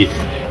mean in here?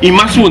 It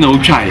must no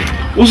try.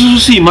 Also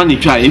see money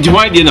try. Into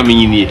why didn't I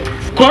mean in here?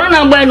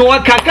 Corona by no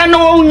work. I can't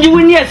know you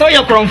in here. So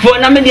you're from for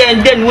an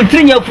and then we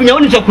train your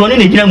own to clone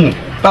in a gym.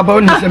 Papa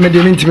only sent me the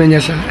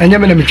intimate, sir. And you're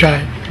going to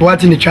try.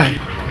 What in the try?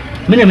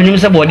 Many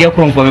minutes about your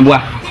crown for me.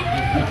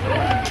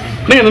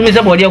 Many minutes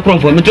about your crown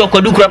for me to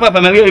do crap up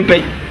and maybe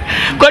pay.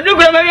 Could do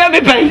crap and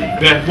maybe pay.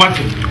 What?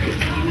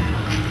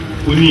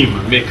 We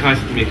make us.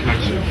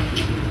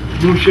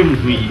 No shame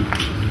with me.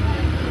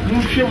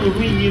 No shame with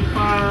me.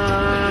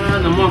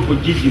 No more for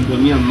Gideon for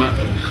me and my.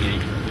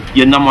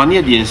 You're not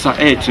money the inside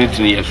air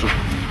 20 years.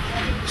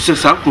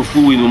 Says Uncle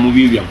Fu in a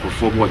movie we are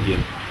for what year.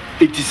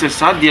 It is a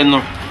sad year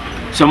no.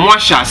 Some more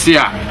shall say,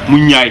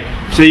 Munyai,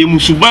 say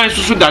Musuba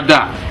so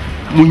dada,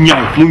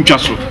 Munyai,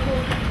 Munchaso.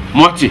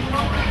 Morty,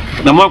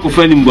 the mark of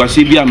any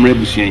Guasibia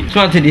Rebusian.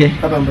 So today,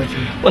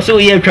 what's so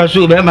here,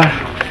 Trasu, Bema?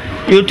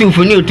 You two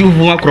for new two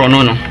for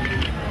Cronono.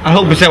 I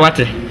hope you say what?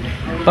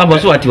 Papa,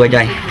 so what you are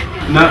dying.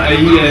 Now,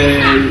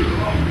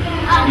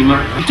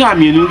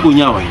 time you know,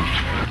 Punyawa.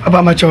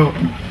 About my child,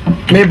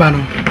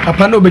 Maybano,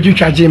 Papa no, but you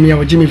charge me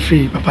or Jimmy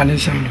free, Papa and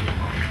Sam.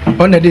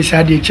 On the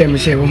side, the chairman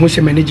say, who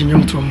say managing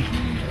young Tom.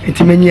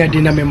 It's many a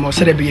dinner memo,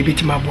 said a baby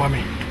to my boy,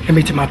 and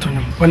meet him at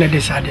home. One of the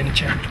side in the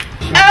chair.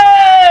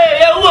 Hey,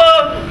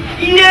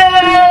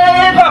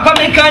 yeah, Papa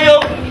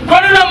Mikayo,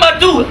 corner number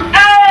 2.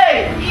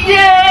 Hey,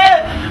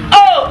 yeah,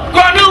 oh,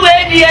 corner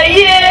way,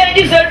 yeah,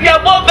 this is your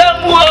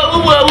Bobba,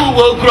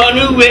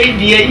 corner way,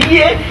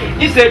 yeah,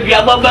 this is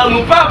your Bobba,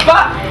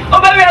 Papa,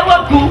 Oberia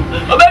Waku,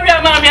 Oberia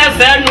Mamma,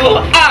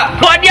 Sanu,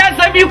 what yes,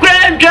 you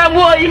can't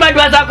travel, you might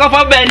was a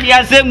coffee band,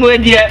 yes, same way,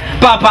 dear,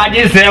 Papa,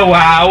 this is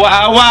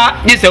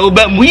wow, this is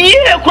Obam, we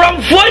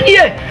from 1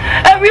 year,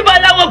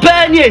 everybody will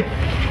pay.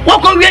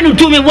 What come you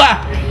to me?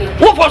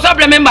 What for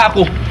supplement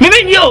Marco?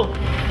 Maybe you,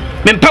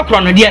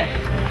 Mempacron, dear.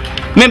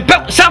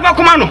 Mempec Sava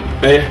Comano.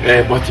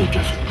 What is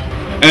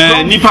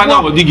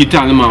Nipana or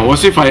digital man?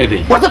 What's a fire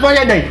day? What's a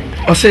fire day?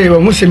 Or say,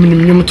 well, Muslim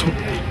minimum to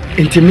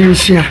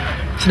intimation,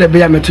 so that be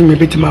a meeting me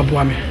bit my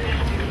boy.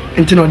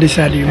 Until this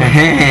idea.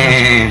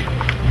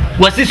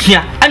 What's this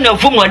here? I know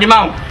from what the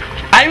mouth.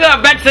 Are you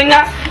a bad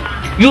singer?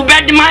 You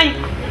bad mind?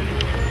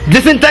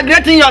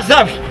 Disintegrating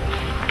yourself.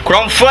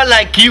 Cromford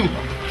like you.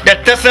 The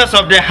testers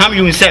of the harm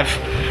himself.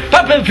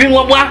 Papa Pin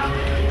what?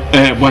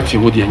 What you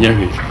would hear?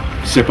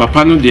 Say,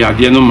 Papa, no, the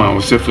idea no man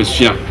was self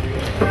Fishia.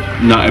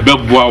 Now, a bell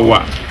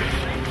boa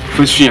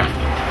Fishia.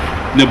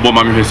 The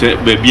bomber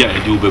said, baby, I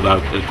do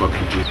about a copy.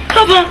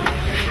 Papa,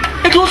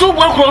 it was a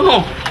walk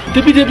on.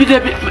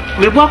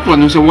 The walk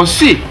on was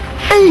see.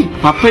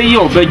 Papa,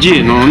 your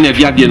veggie, no,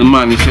 never the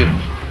man, he said,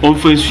 oh,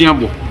 Fishia.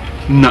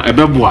 Now, a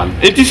bell one.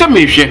 It is a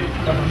mission.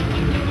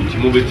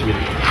 Move it to me.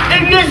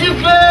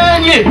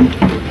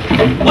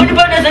 What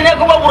about the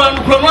Seneca run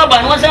from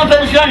Robin? What's up,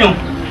 Pension?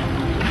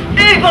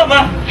 Hey,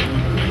 Papa.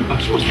 I'm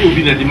supposed to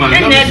be the demand.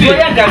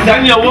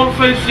 And your one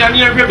face, and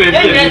your baby.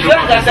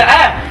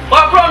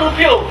 What from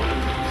you?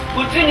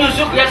 Put in your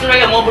soup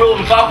yesterday, more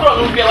room, far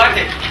from you.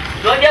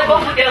 Don't you go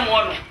for them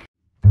one?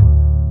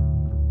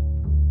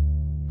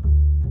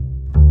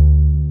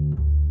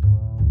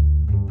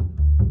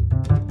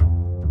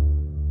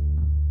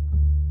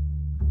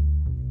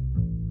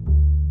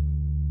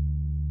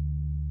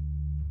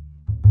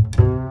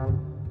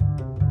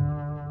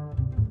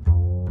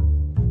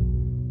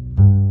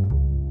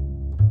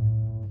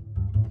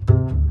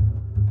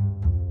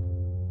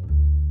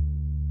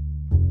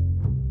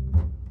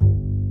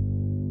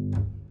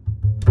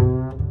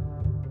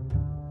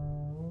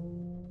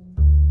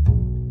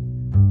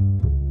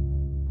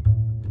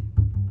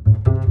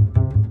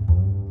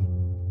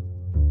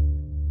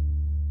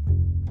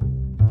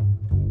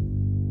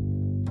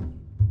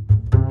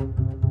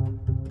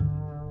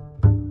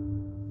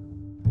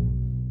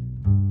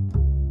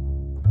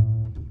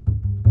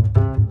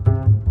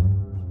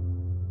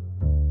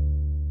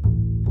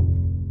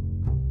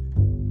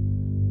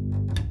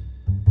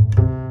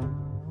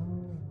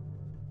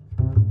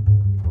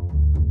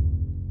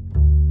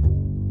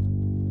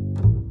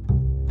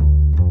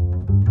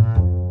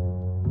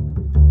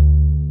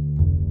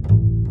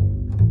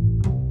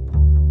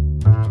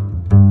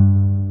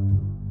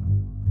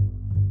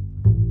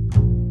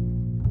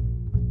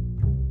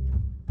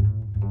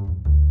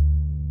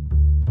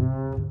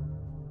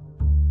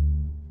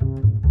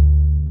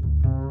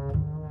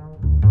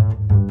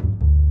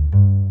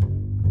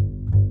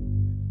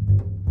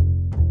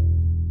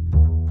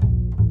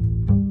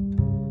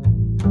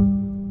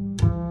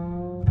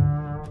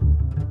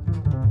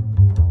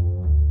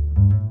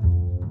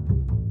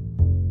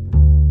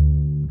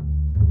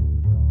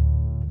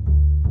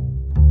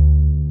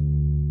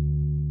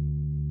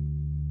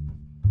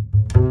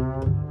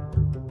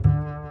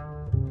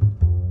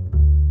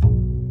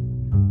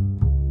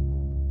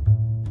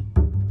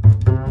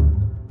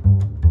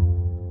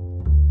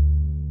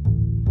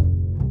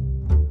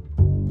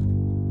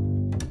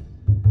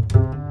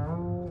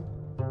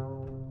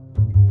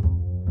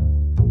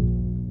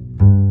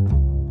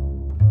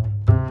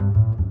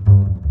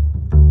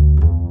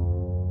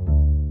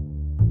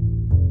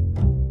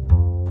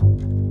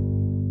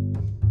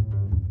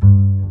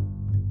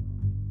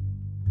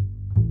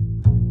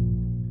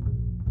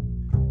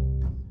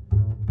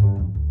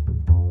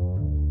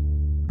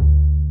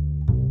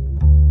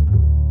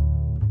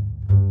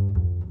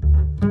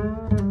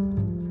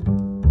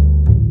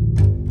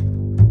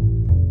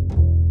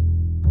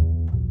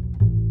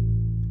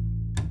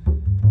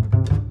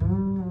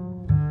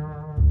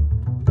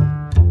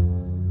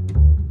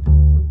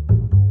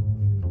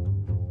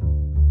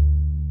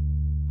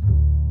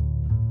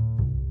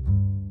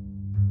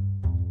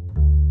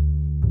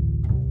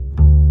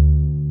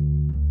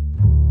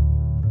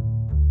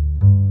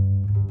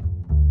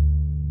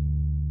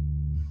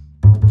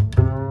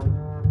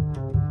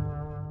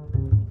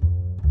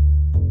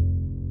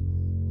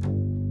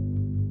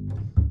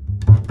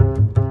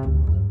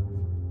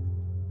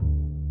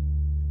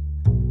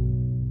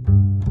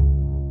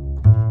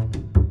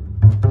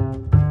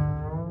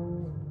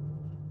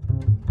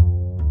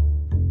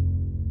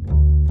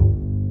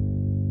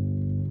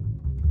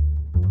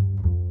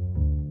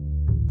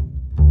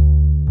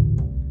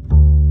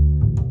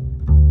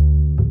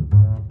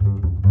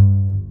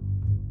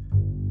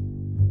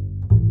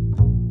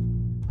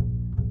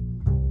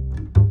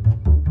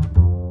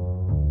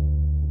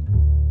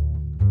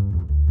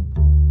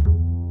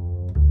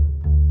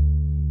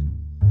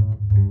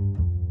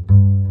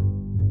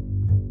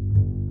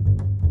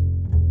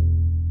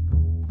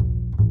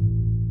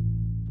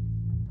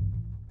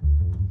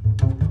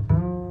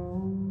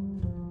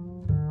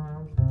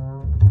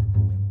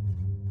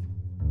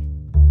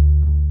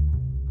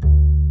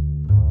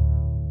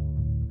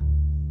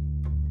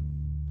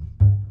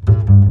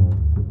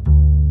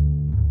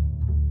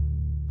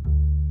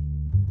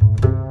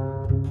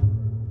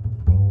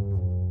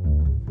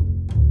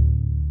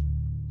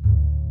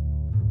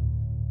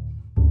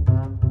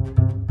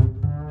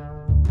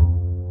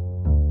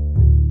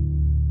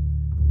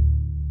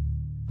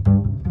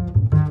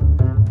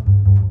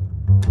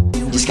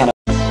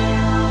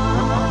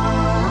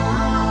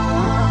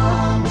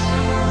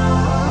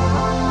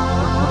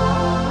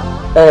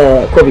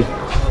 Kobe.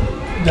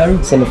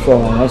 Send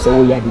for I say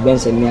we are the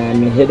best and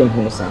me head and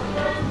who say.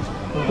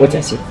 What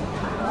I say?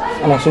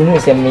 And I soon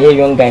say me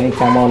young guy in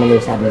time on the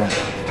side.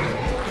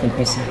 In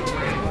person.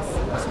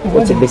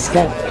 What's a best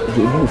guy?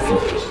 The youth.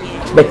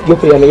 But you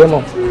play me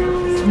mom.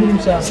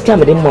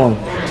 Scam the mom.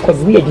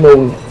 Cause we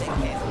know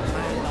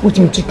which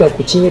you took up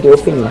which the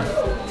opening.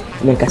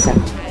 Menkasa.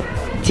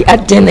 Ti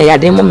adena ya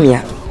demo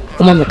mia.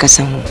 Uma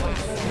mekasa ho.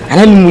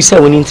 Ana ni musa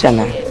woni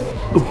ntrana.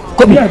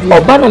 Kobi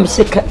oba na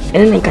mseka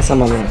ene nkasa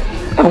mama.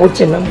 Ah wo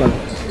che number.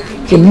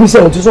 Ke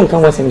musa won tuso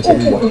nkan wase meche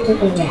mbo.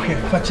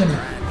 Fache me.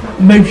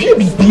 Mawie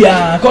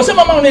bibia. Ko se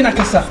mama woni na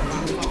kasa.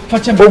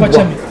 Fache me.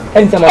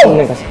 Enta mama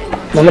woni nkasa.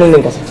 Mama woni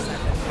nkasa.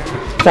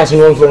 Fache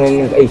no won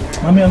nkasa. Eh.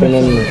 Mama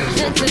woni.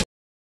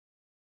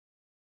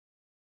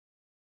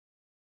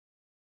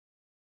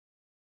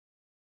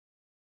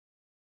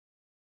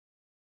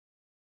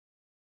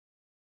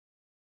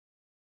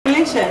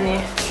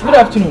 Good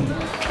afternoon.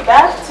 Good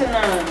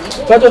afternoon.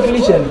 What of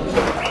Felician?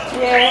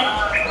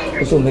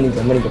 Yeah. So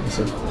manager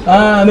person.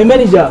 My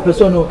manager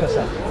person no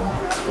kasa.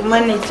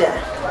 Manager.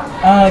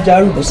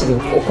 Jaru.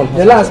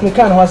 The last me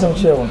can was some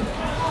share one.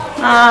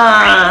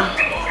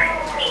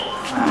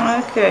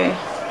 Okay.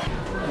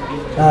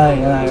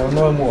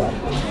 No more.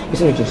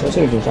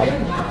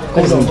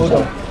 Hold on.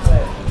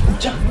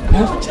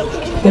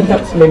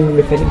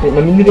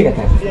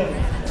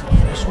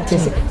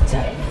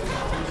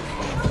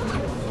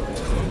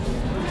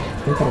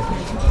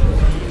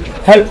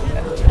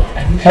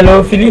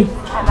 Hello, Philly.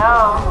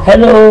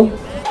 Hello.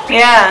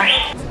 Yeah.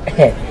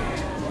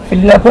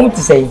 Philly, na como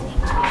te sei?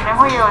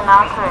 Who you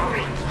now?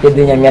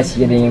 Gideon, yes.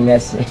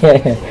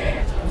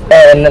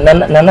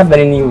 Nana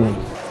Benny.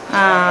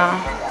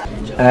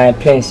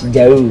 Prince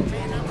Jaru.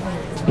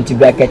 Into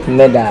bracket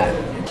meda.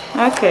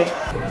 Okay.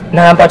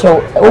 Na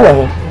pacho.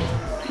 Oh.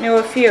 Me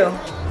will feel.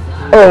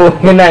 Oh,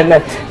 na.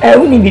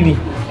 We need bibi.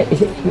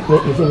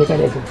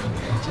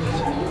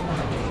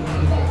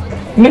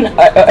 Min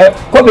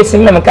Kobe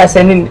simna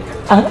makasa nini?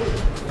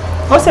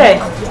 What's that?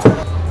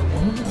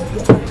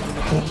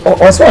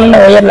 Also na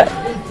yala.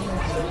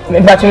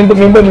 But me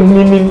don't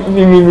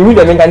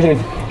think.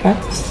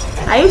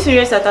 Are you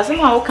serious that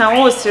somehow can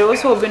also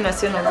be na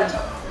say no good?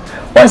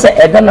 Once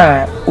I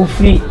done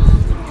ufri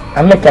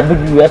America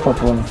big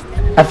effort one.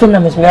 I feel na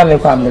me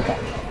kwa America.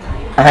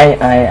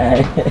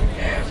 Ai.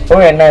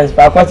 Oh nice,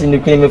 but what in the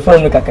claim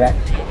phone kakra.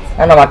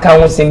 Ana maka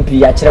ho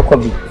sempi a kire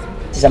Kobe.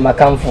 Tisa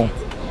maka mfo.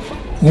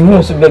 You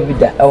know so baby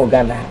da o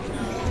Ghana.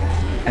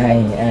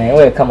 Ai,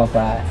 we come up.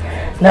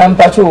 Na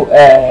mpacho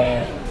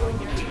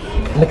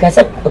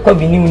because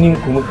Kobe ni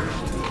nkumu.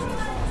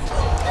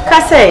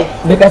 Kase.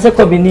 Because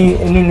Kobe ni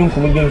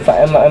nkumu bi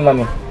mfa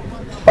mama.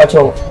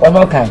 Pacho,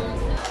 ono kan.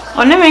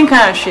 Ono men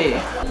kan hwe.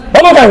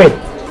 Ono kan we.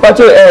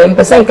 Pacho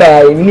mpesa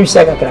nka ni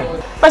hwe kakra.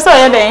 Pesa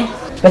oya den.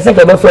 Pesa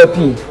ka ba fa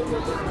pi.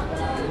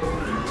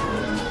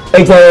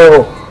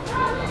 Eto.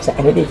 Sa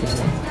ene de.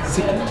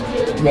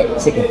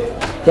 Sick.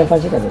 Já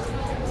faz isso.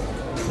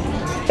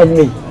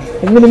 Ele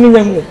me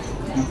nyam.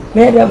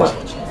 Me da ma.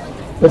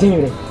 O tinha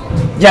me.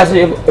 Já so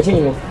o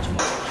tinha me.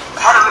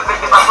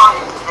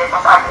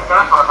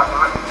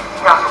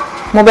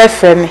 Mo be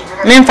frɛ me.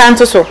 Me mfa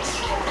nto so.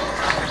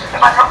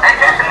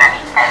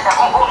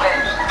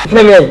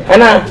 Frɛ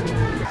ana.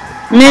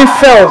 Me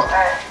mfa.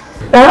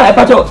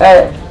 Pato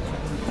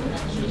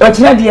o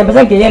tinha dia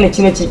pensa que ele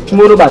tinha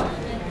tomorrow back.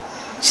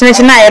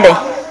 Chinechi na yede.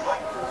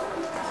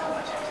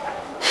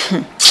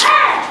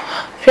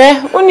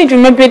 Only do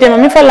not be there.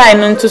 Me for line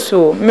on to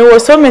so. Me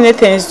was so many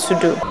things to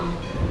do.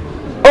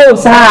 Oh,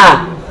 sir.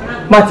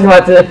 Mati.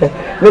 Let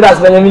us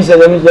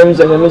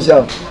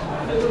Michelle.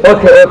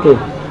 Okay.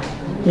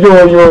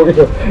 Yo.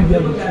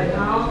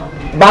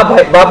 Bye.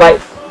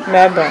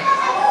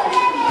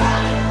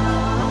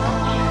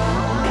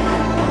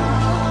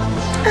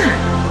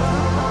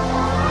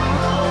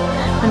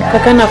 And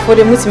Kakana for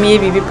the mutimi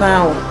bibi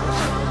pa.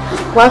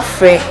 What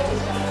free?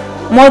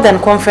 More than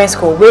conference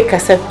call. Wake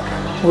us up.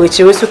 Which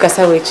you also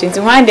kasa which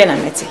into why then I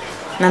met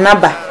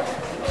Nanaba,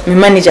 my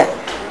manager.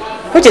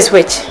 Which is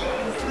which?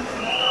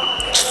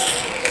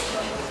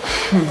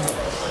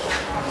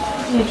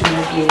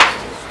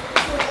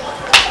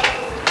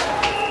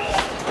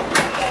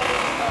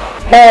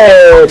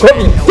 Hey,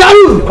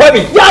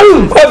 Kobe!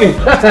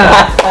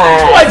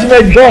 What's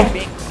my God?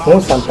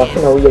 Most some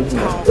person are weird.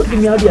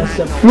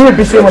 You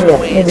be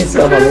saying, this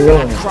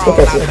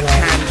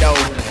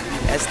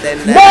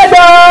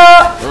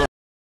Dada!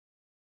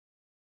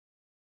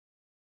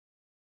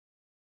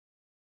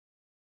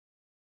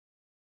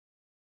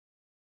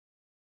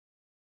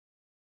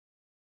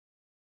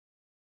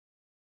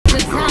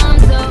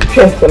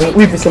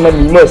 We be some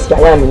most I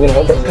am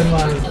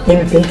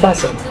in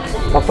person.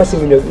 My first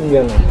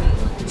million.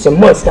 Some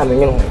most coming,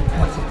 you know.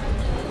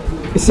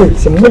 You see,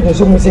 some more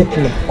so music,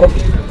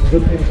 copy.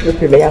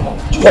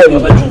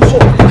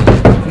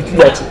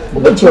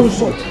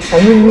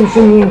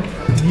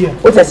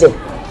 What I say?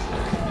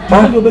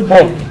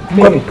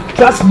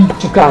 Trust me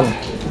to come.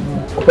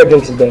 Open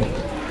drinks today.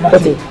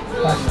 What it?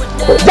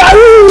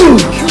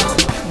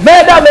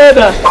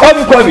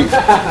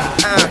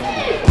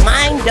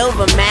 Mind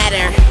over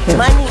matter,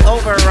 money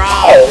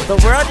overall. The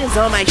world is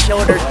on my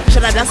shoulders.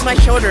 Should I dust my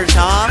shoulders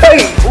off?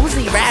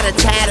 Uzi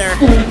rat-a-tatter.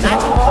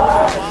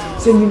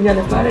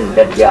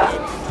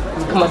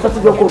 Come on, start to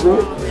go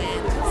over.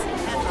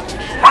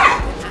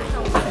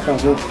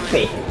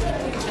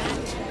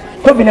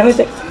 Kobe na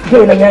mese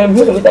go na ngam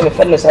hu na meta me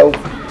fa na sawo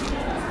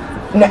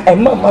na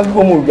emma ma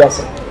go mu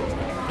wiase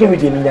ke we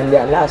de ni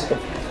nyande last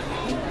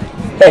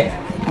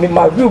me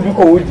ma bi obi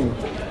ko wodi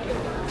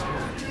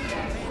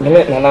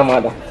me na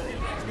mada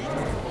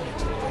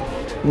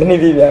me ni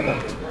bi aka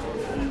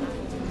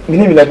me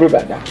ni bi la bro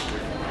bada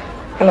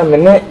ana me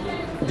ne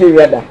ge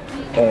wi ada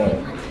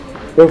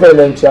we ko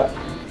le ntia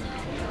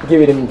ge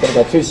wi de mi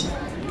tanga Kusi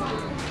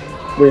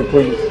we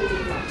police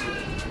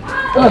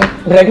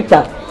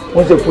Dragita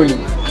was a police.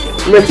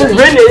 Mrs.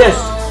 Really, yes.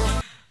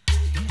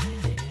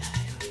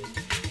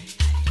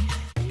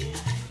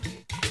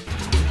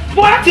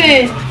 What?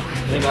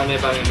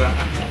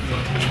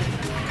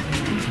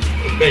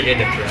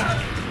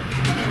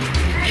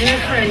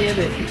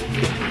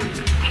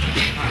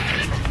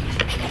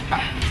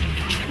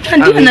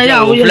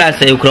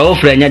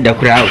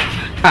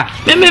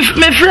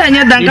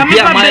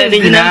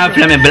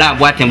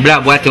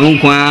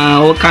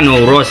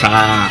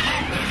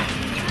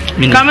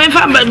 Come in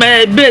from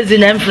busy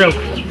name from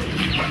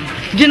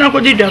Gina ko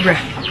di dobra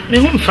me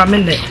hu mfa me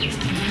ne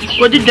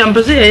ko di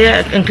damba se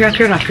ye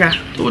nkrakra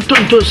to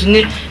tontos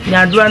ni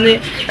nyadoa ne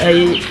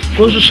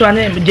ko susu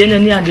ane de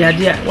nani ade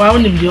ade wa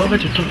wonim de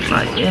obetutu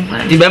na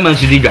di be man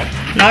su di dwa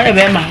na e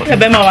be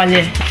ma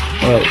wale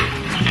oh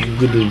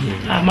good day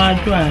ama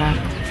dwa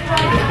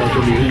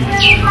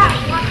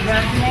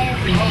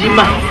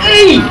Ima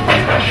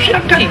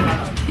shakai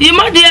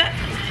Ima de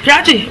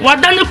Kati,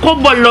 wadane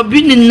kobo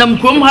lobby ni nam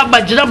krom ha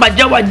bajira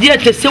baja wadi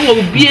ate se wo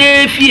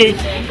bie fie.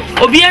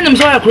 Obi anim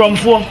so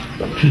yakromfo.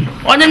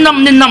 One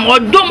nam ni nam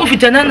odo mo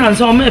fitana na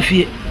nsa o ma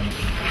fie.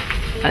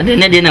 Ade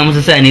ne de na mo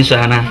sesa ni so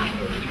ana.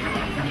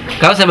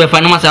 Ka se be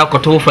fa na ma sa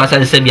akoto fura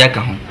sa se bia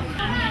ka ho.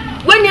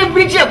 When you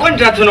breach a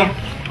contract no.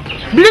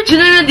 Breach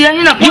ne de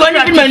ahin na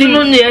contract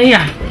no ne ahin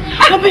a.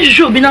 Ka be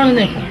show bi na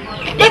ne.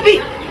 Ebi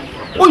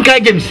won ka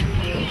James.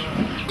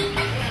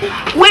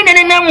 When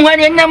an nam when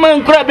an nam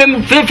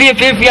problem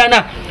fifi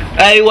ana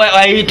I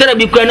tell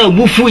me kwana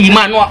bufu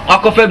yima no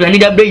akofa bia ni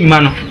da be yima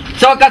no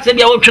so ka se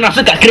bia wo twena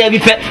so kakra bi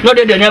fe no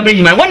de na be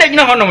yima wona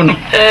gina hono no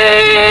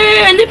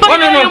ni pa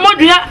no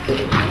modua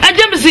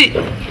ajemsi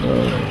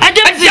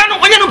ano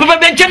onya no papa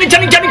be chani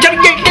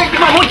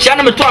ma ho chia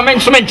na me to amen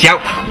so men chia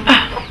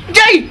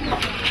jai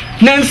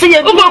nansi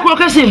ye go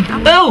kasim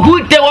hu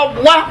de wa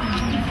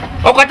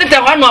okotete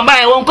ho no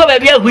ba e won ko ba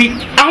bia hui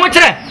aho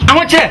kire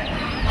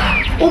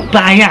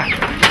Upaya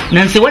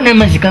nansi wana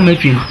mazika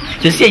mefi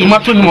sisi yima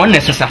to ni mo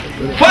necessary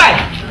why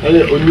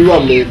ale oniwa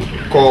me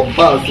ko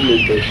ba si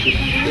le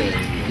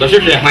do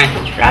sheshe hwan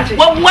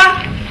wa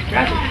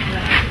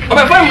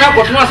oba fa mu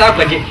akọ tun asa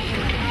akwaje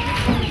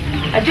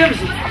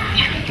ajemsi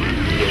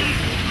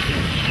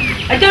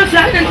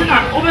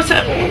na oba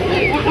say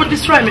o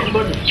destroy me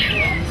body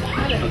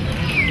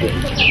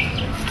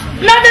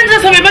na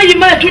den se me ba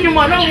yima to ni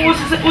mo na wo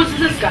sisi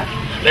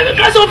Maybe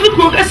class of the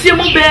cook, I see a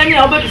more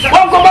banner, but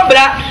one come up.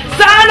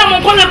 Sana,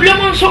 I'm going to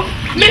blame on so.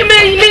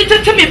 Maybe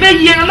tell me,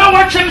 baby, and I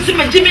watch him see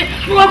my Jimmy,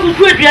 who are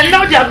good, and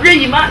now they are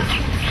bringing man.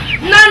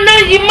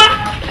 Nana, you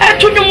I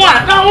told you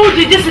what, now who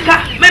did Jessica,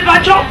 me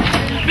patrol,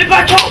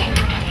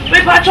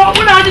 when I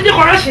did the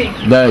correction.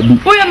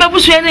 Who am I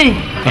pushing?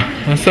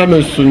 Some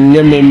soon,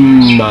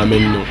 mamma.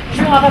 No.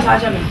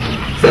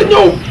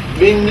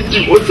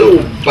 Also,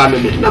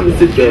 family.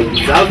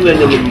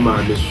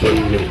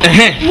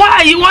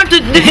 Why you want to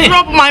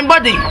disrupt my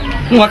body?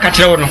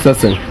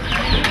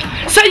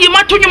 Say you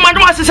might turn your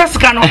mother as a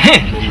sascano.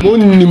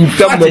 Monim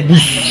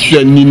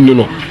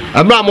Samuel,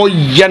 a mamma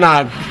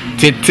Yana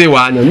Tete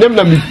one,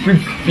 never me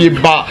free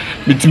bar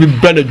with me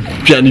Bernard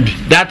Piani.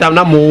 That I'm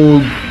not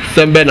more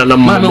Samben and a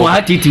mamma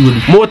attitude.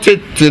 More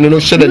tit no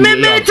shed.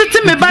 Maybe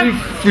to me back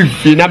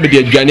free, not be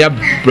a Jania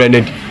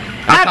Bernard.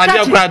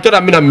 I told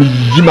him I'm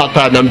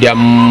Yimata and their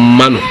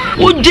man.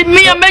 Would you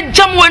me a med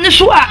jam when you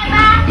swap?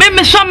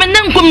 Maybe some and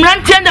them come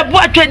ranting and the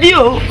boy to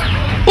you.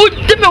 Would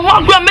you me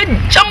walk around med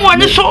jam when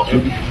you saw?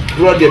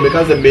 Brother,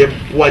 because I made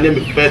one name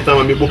first time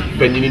I made book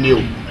penny in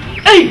you.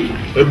 Hey,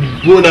 a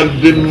bone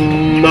and the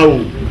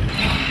mouth.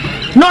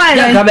 No, I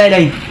don't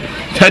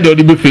had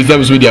the book face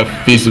with their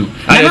face.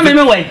 I don't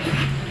know why.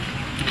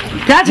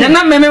 Kati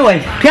na meme we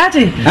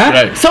Kati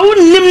so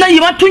unnim na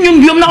yima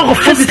tunyum biom na ko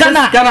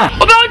fiskana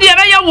oba odi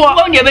ebe ye wo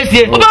o ndi ebe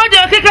sie oba odi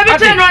okeka bi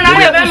tenu na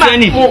ye be ma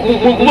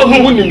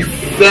unnim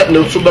se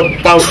no so be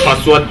bounce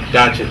password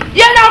dache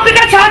ye na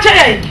okeka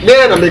chache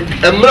ye na me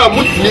emra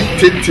mutni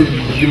tete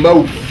yima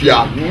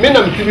ofia me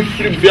na me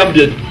free biam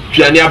de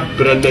piani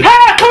abrande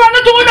ha ko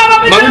na to na ba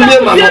me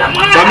mami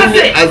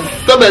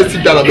asaba si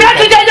dala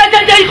Kati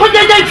ko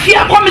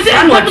fia ko me se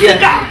ano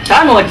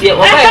tie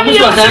oba e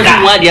muso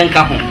asan mu ade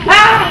nka ho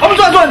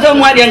so nza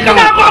mu ade nka ho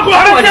ko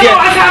tie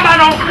asaba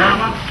no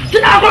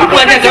tina ko ko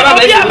de ka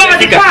ba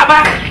di ka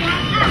ba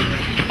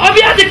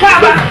obi ade ka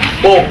ba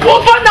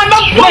Opa na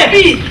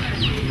mapobi.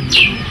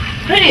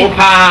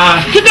 Opa.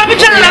 Kita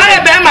bicara na ya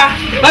bema.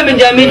 Ba me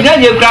dia me dia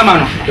ye kura ma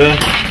no.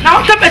 Na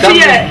o tapeti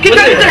ye.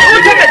 Kita o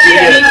tapeti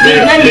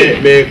ye.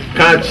 Me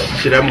catch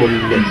shiramo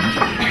ne.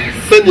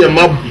 Senya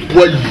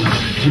mabwa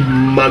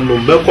mano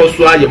me ko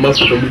so aye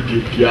maso mu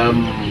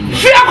piam.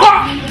 Fiako.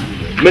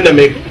 Me na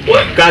me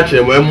catch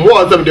mo mo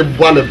azam de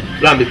boa na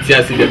la me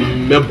tia se de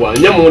me boa.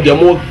 Nya mo de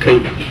mo kan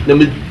na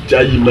me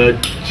jayi ma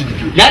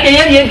chidi. Ya de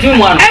ye ntim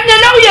mo ano. Enya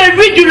na wo ye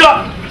ridulo.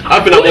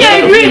 Apena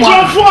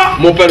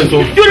mo pere so.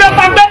 You look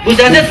back.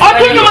 Open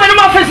your mind,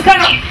 my face.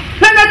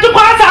 Then I took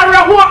us a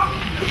raw.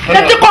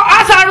 Let the call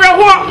us a raw.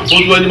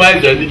 Who's one my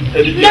daddy?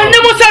 Then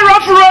there was a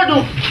rough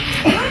road.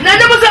 Then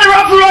there was a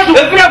rough road.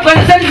 If you are going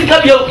to send it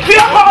up, you are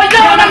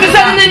going to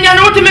send in your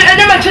ultimate and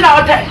never chin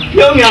out there.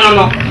 Young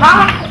Yano.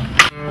 Huh?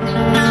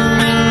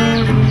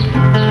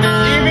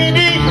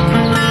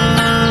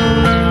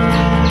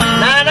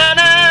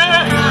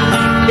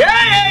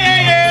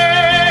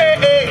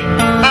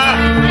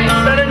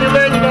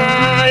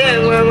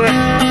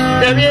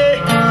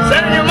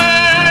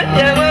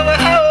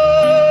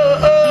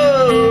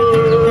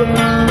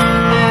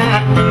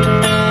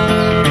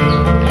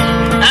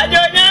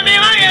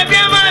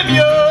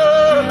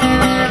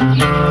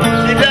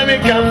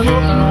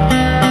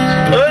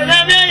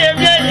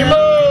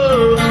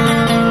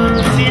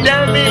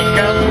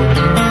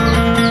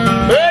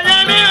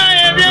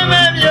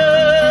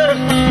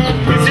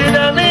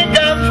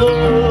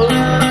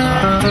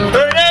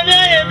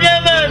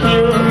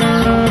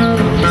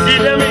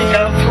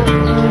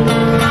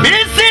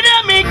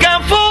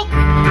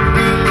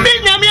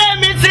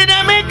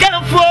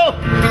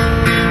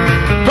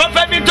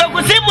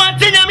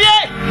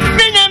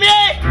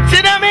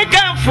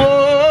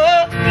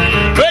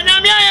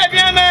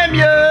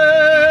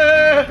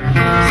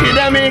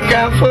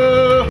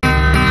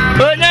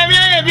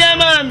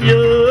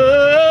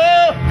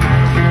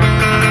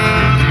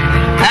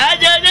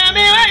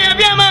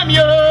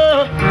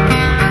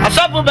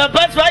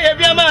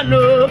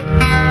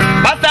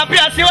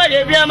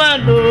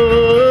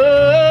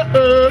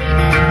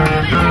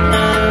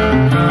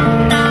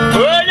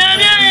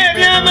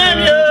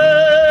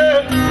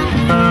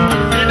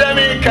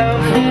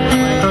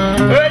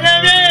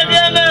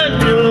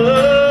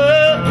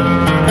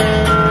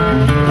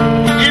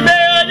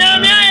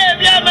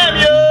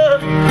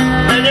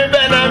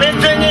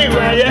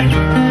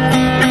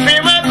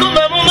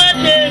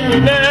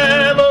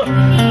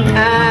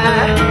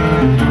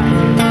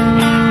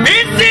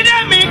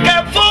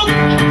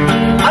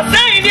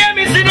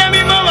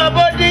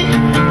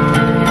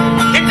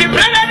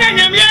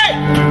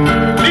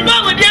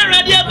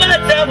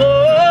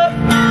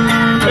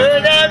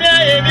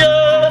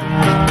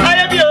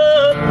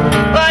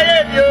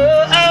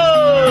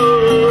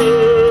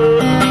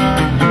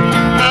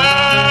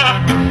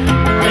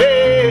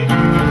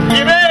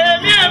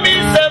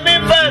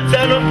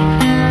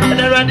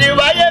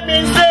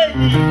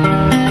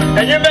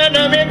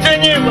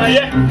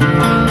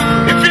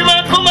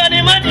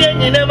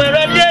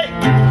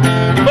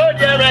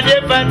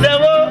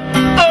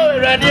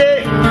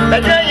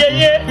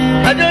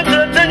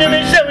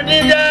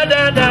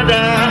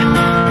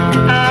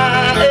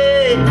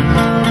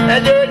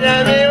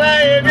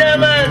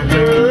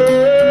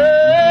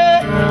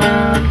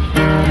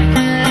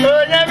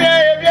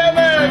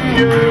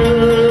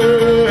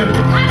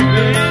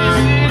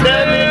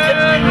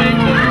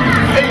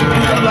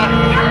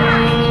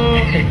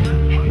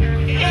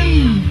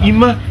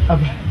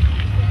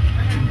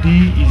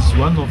 Today is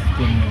one of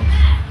the most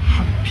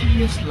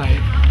happiest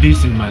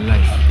days in my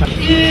life.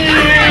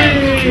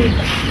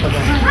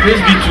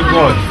 Praise be to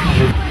God.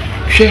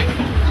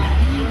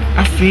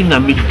 I feel na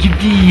me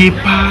gidi ye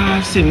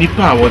pa se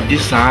nipa wo de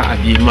sa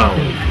ade ma o.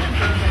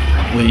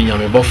 We nya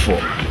me bofo.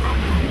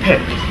 Hey,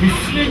 me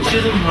flex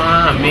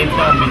ma me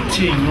ba me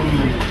tie no.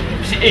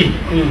 See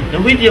na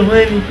we dey ho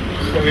ani.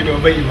 We dey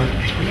obey ma.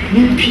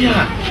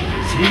 Nimpia.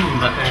 See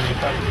ma.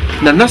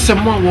 Na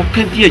nasema wo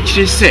kan di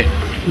akire se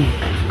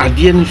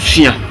ade no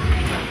fia.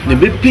 Na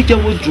be pija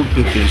wo drum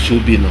pepe so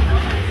bi no.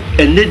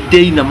 Ene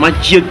day na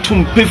magie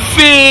tum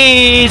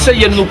pefe se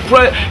ye no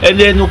kra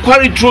ele no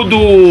kwari trodo.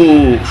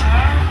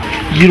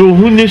 Yiro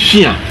hune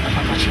fia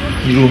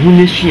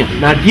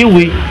na die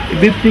we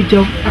be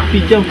pija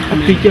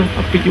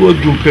wo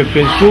drum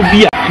pepe so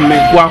bi a me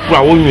kwa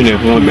kra wo nwune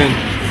ho. Amen.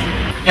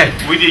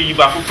 We dey yi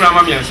ba ko kra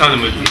ma mi ansa na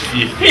ma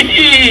tie.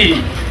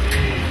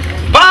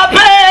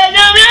 Pape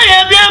nyame ye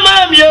bia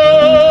mamio.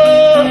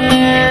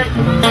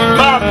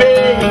 Pape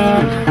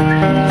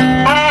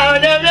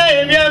nyame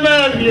ye bia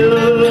mamio.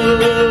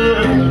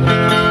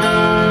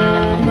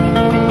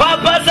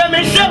 Papa se me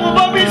shewu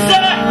bobi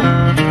se.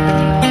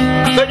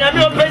 So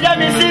nyame opeja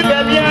mi si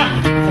bebia.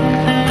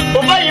 O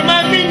ba yi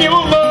ma mi ni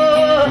umo.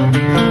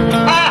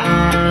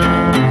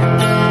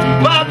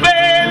 Pape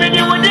mi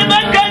ni wudi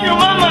makanyu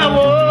mama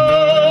wo.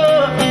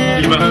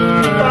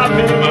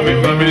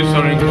 Pape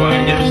sorry ko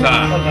anya sa.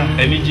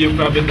 Eni je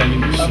pra beta ni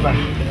musu.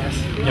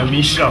 Ya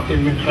misha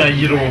na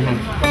yiro ho.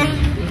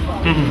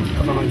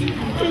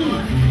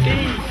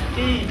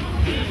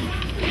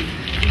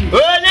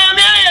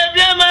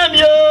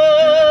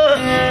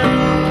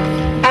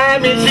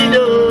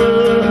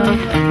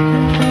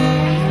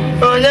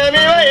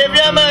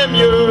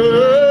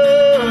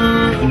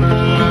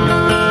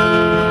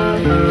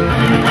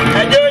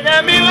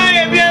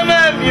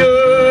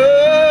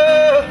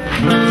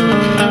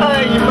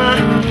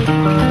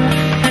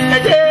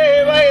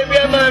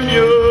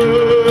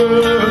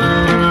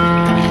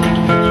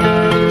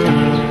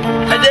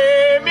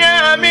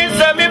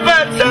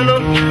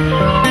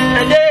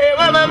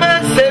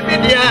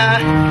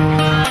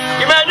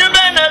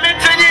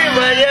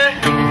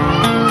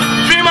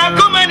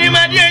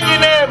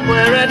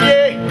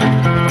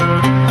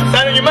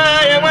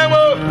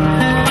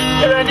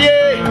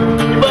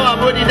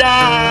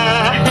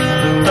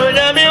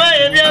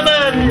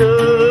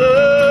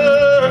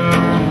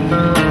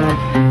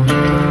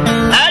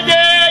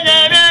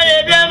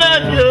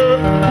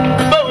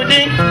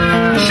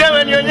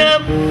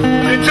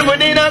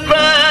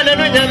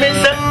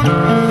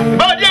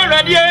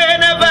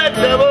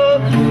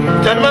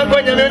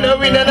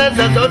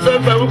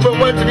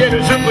 want to get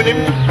a soup with him.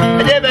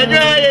 I never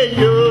die,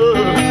 you.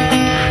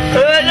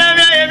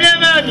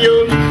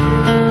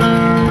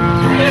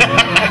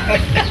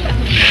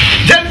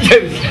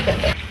 James.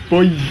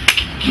 Boy.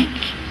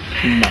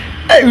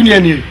 Hey,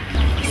 Union.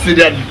 See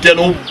that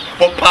dental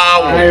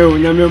power. Oh,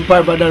 Yamian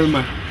Piper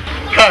Darma.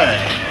 Hey,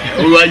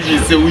 why you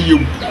say you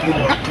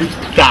put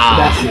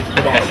that?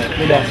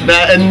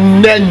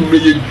 And then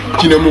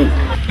you know,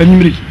 and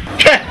me.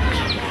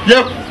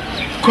 Yep,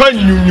 quite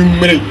you.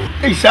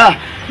 Hey, sir,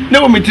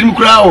 never met him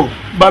crow,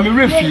 but me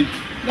refi.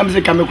 I'm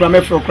the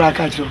camera for crack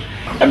at you.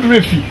 I'm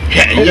refi.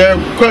 Yeah,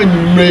 quite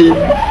you.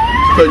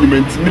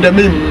 Monument, me the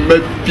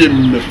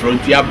main me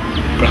front ya.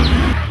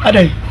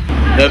 Ade,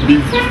 that be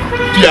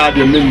fear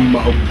the main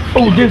mouth.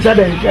 Oh, this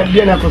other can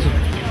be an apostle.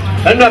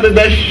 Another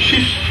that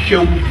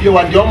show you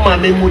are your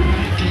man would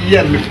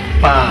hear me.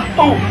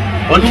 Oh,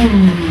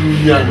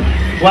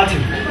 what?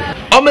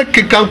 I'll make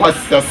a canvas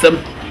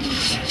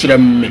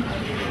some me.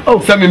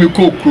 Oh, some me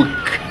cook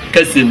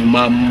kissing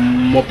my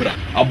mopra.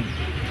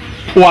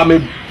 Oh, me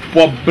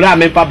for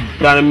Bram and Papa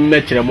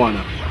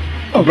Metramona.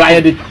 Oh,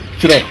 Brian the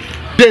tray.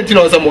 Denti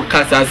na osamo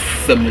kasa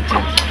semeti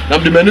na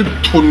de menu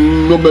to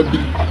no ma bi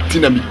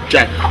tina mi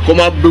jai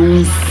koma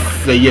be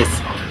say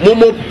yes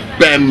momo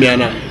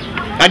bemiana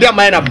ade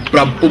amai na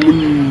brabo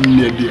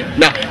munne dia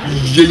na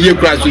yeye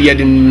kra so ye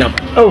de nam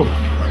oh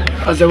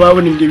asa wa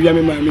woni de wi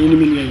me ma me ni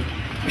mi ni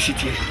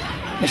siti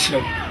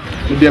esro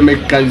de me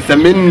kan sa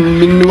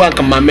min wa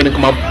ka ma me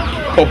koma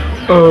pop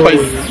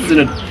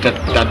poison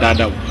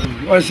da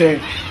o say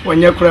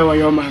wonya kra wa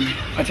yo ma me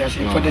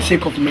for the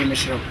sake of me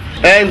esro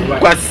and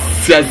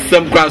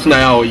some grass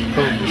now.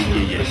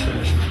 Yes,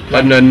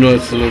 but no,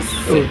 so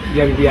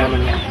young Diana.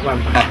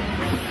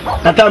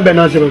 I thought Ben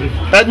was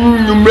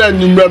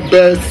number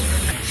best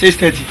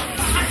 6:30.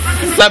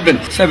 7.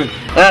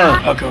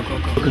 Okay.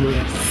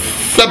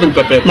 7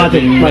 Papa.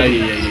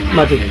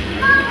 Martin.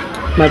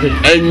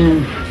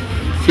 And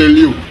sell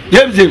you.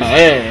 Yes,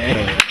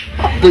 yeah.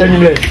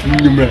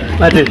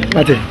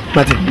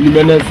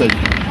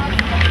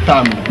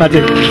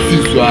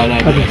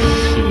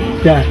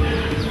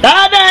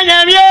 Dada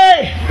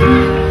nyamye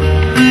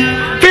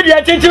fidi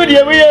atitu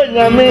de we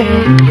nyame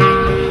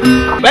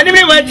bani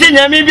mi wati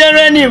nyame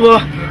biara ni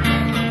bo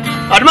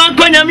adman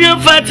ko nyame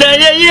fata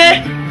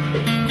yeye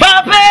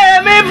papa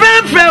mi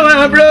frefre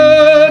wa bro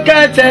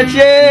ka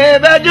tache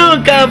badu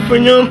ka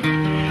funyu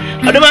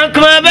adman ko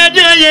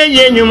badu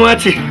yeye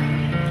nyumwati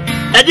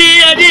adi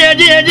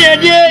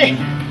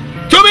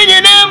to bi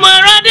nyina mo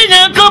arade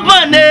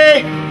nyankopane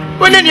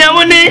woni nia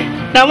woni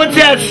na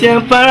wote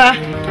asian para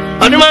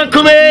adman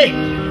kume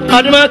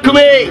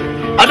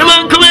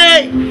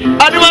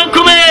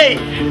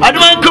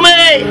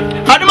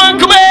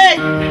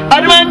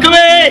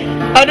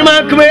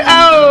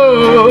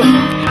oh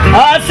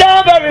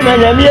asabari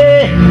manyamie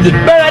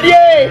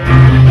baradie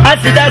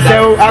asida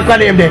seu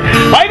akwadembe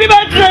why be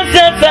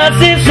batrasa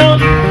siso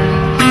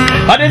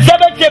ade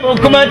sabete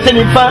bokuma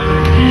tenifa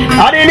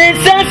ade ni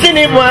sense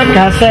ni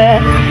mwakase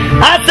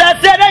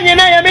asase da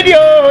nyina ya medio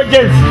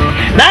jes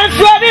na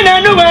swadi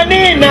na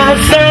nuwani na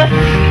sa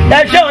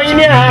da show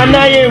ni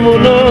ana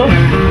yemuno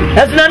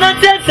asna na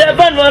tese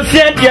ban wa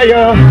sentia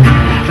yo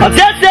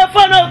atese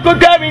fono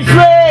kukari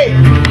swe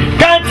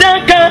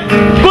kantanka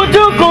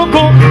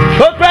kutukuku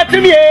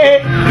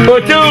okratumie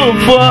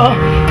otufo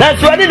na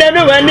swadi na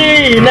nuwani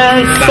na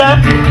sa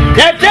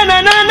ya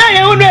tena na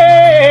yeune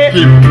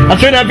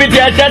asuna piti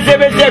acha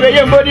sebe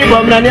yembodi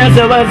bomna ni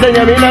asaba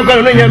senya mina kwa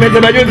no nyame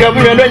tabajuka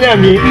buya ndo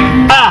nyami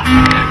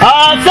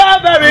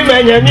asabari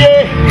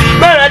manyamie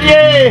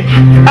baradie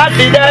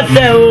asida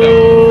seu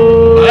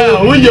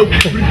uyo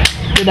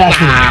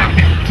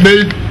me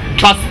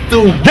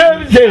pastu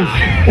James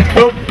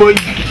oh boy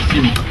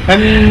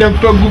and never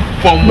go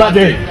for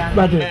mate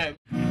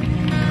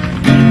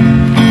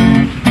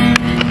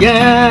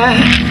yeah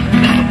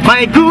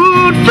my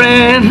good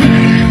friend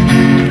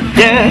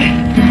yeah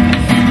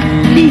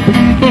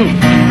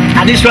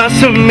I just want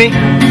some me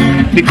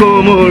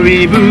become a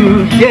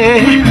reboot,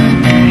 yeah.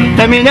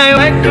 I mean, I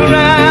went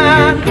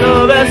around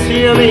over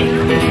see me.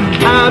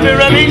 I've been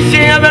running,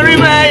 I'm very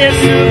bad,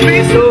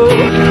 so.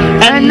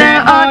 And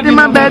now all in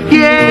my bed,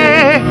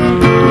 yeah.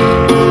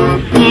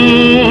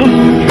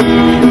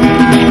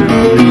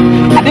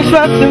 I just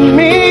want some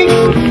me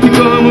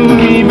become a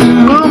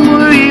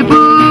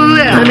reboot,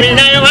 I mean,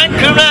 I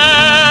went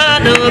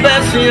around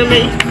over see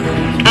me.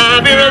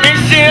 I've been running,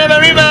 I'm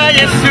very bad,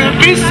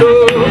 so.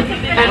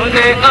 And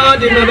they all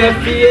the mother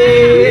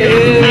fear.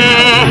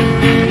 Yeah.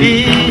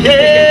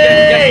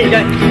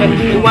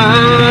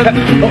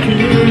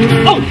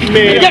 Oh,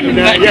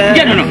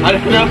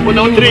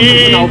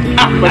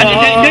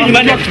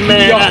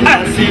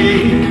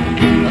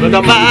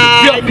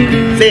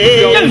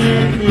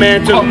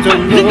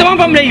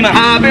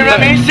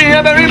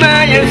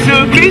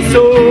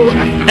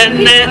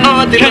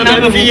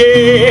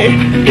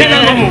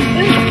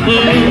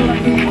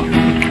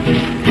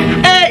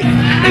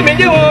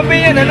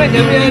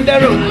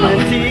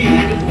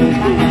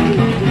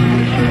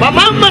 my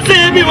mama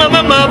said me, my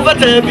mama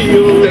fat me,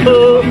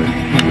 oh.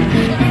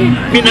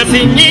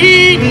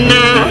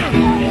 Minasinina,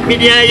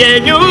 Midia,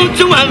 you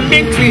to a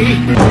victory.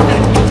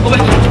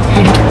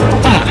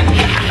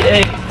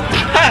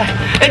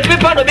 It's me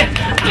part of it.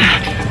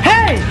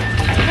 Hey!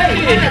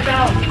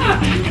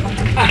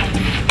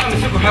 I'm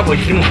so happy with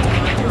him.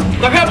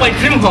 I have my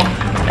dream home.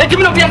 It's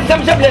me, no, be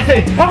some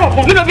blessing.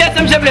 You know, be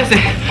some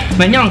blessing.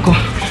 My uncle,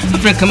 a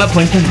friend come up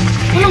point.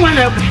 No one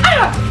else.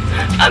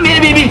 I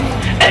mean, baby,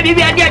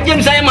 I get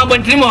James. I am a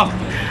one dream of.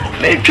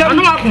 Make sure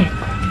no one.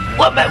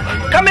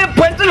 Come and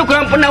point to the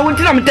crump and I will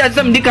tell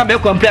some dick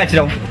about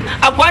completion.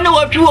 I wonder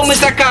what you want,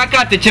 Mr. Car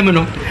the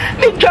Chimino.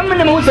 Make come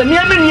and most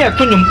near me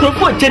to them,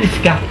 Cropo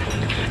Chediska.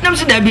 Nam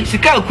si dabi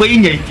sika ko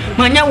yinye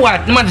manya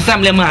wat ma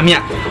tsam le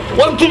mamia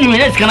won tunu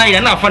minutes kana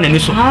ya na fa na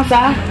niso ha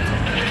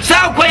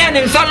sa ko ya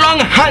ne sa long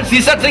hands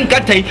satin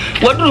katai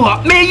waduru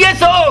ho me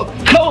yeso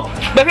ko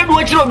be hwe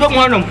do chiro do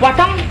mo no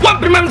watam wa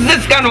primam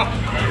sika no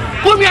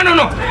onua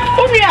no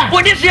onua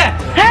wodi se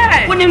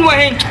hey woni mo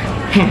hen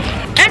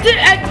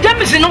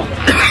jamisi no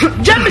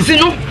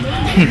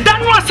dan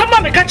no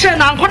asama me ka che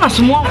na anko na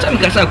somo sa me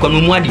ka sa ko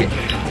no mu ade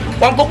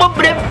wan ko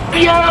bobre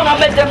bia na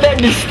beta be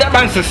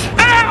disturbances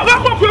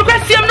wan ko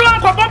kwasiam no wan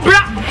ko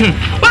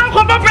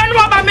bobra no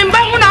ba me mba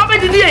hu na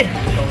obedidie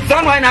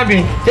san why na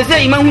be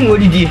say ima hu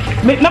odidie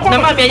na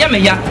ma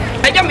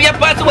me ya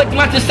pa so what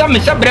ma to sam me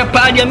sabre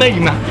pa dia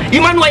mayima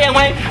ima no ya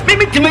wan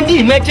me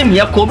timandi me chim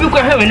ya ko bi ko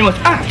hwe ne was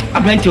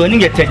abranti oni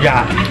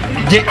getadwa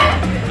je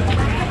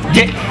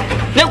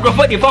ne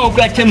grofo di fa o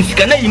kura chem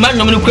sika na ima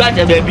no me kura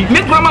da ba bi me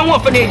kura ma hu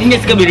ofa de nya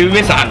sika be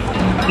be san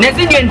na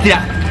si di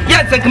entia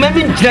ya se kama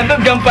bi jina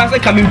be dam pa se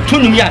kama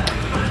tunum ya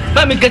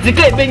ba me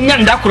kesika e be nya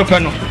nda kropa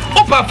no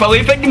opa fa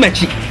we fa di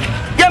machi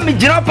ya me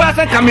jina pa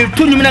se kama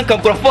tunum na ka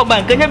grofo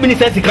ba nka nya bi ni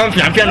se sika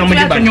mfiamfia no me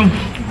di ba anum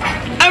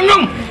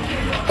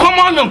come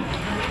on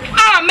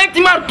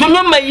metima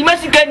tunum ma yi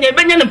masika nya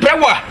be nya ne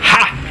prewa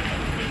ha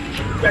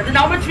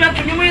na obetima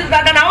tunum is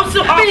that na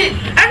also bi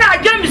ana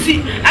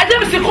ajamisi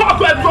ko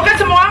ka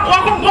se mo wa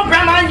ko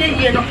brama nya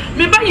yi no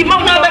me ba yi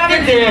ma na ba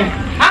tete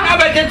ana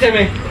ba tete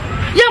me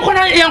yen ko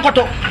na yen ko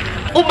to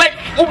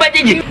uba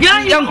jeje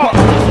yen ko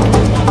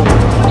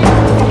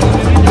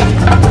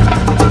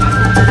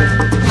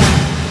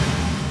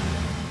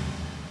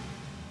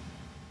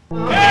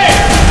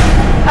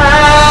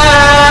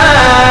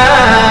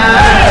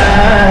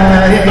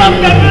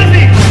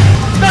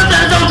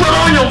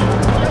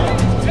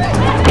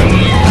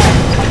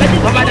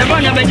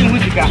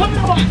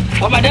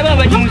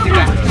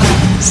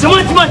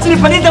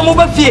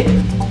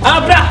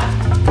Abra,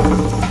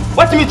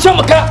 what me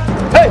chomaka?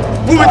 Hey,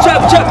 we will check.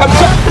 The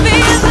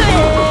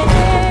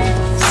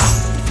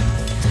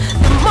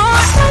more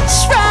I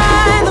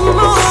try, the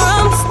more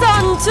I'm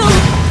starting to.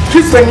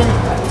 Christian,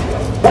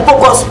 Upo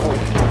gospel,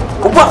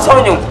 Upo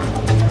sonyo,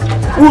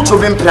 Ucho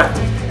Vimpla,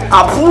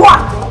 Abua,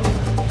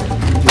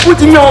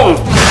 Uti no.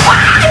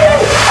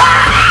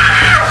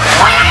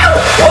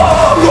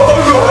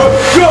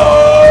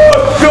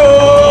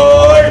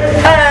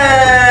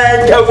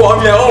 Hey, go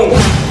on your own.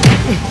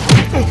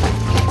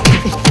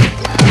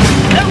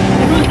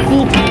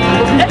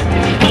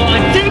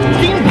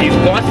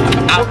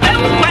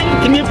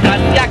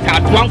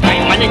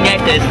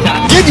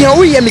 Gideon,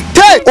 we am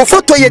test. O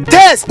photo ye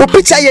test. O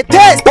picture ye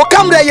test. O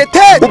camera ye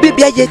test. O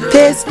baby ye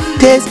test.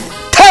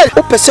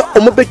 O person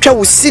o mo betwa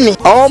wo sini.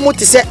 O mo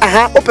ti se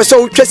aha. O person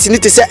wo twa sini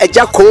ti se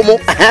eja komo.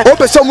 Aha. O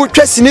person wo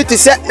twa sini ti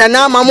se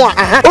nana mamo.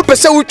 Aha. O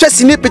person wo twa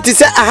sini ti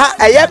se aha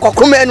eye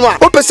kokoma enu a.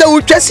 O person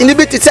wo twa sini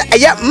ti se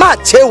eye ma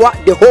chewa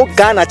the whole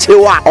Ghana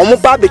chewa. O mo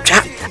ba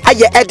betwa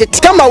aye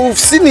edit kama wo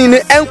sini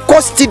ne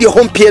enko studio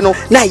home pie no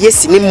na ye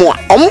sini mo a.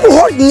 O mo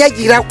ho nya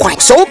yira kwan.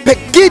 So pe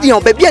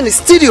Gideon baby an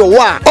studio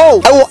wa.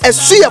 Oh, e wo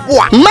esuye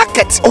bo a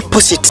market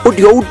opposite. O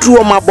de o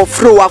duro ma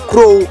bofro wa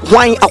kro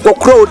hwan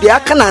akokro de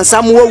aka na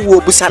nsam wa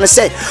wu busane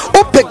say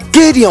open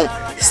Gideon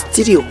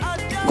studio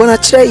gonna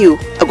try you,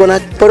 I'm gonna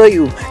borrow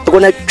you, I'm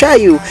gonna try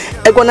you,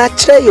 I'm gonna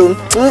try you.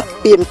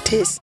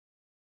 Taste.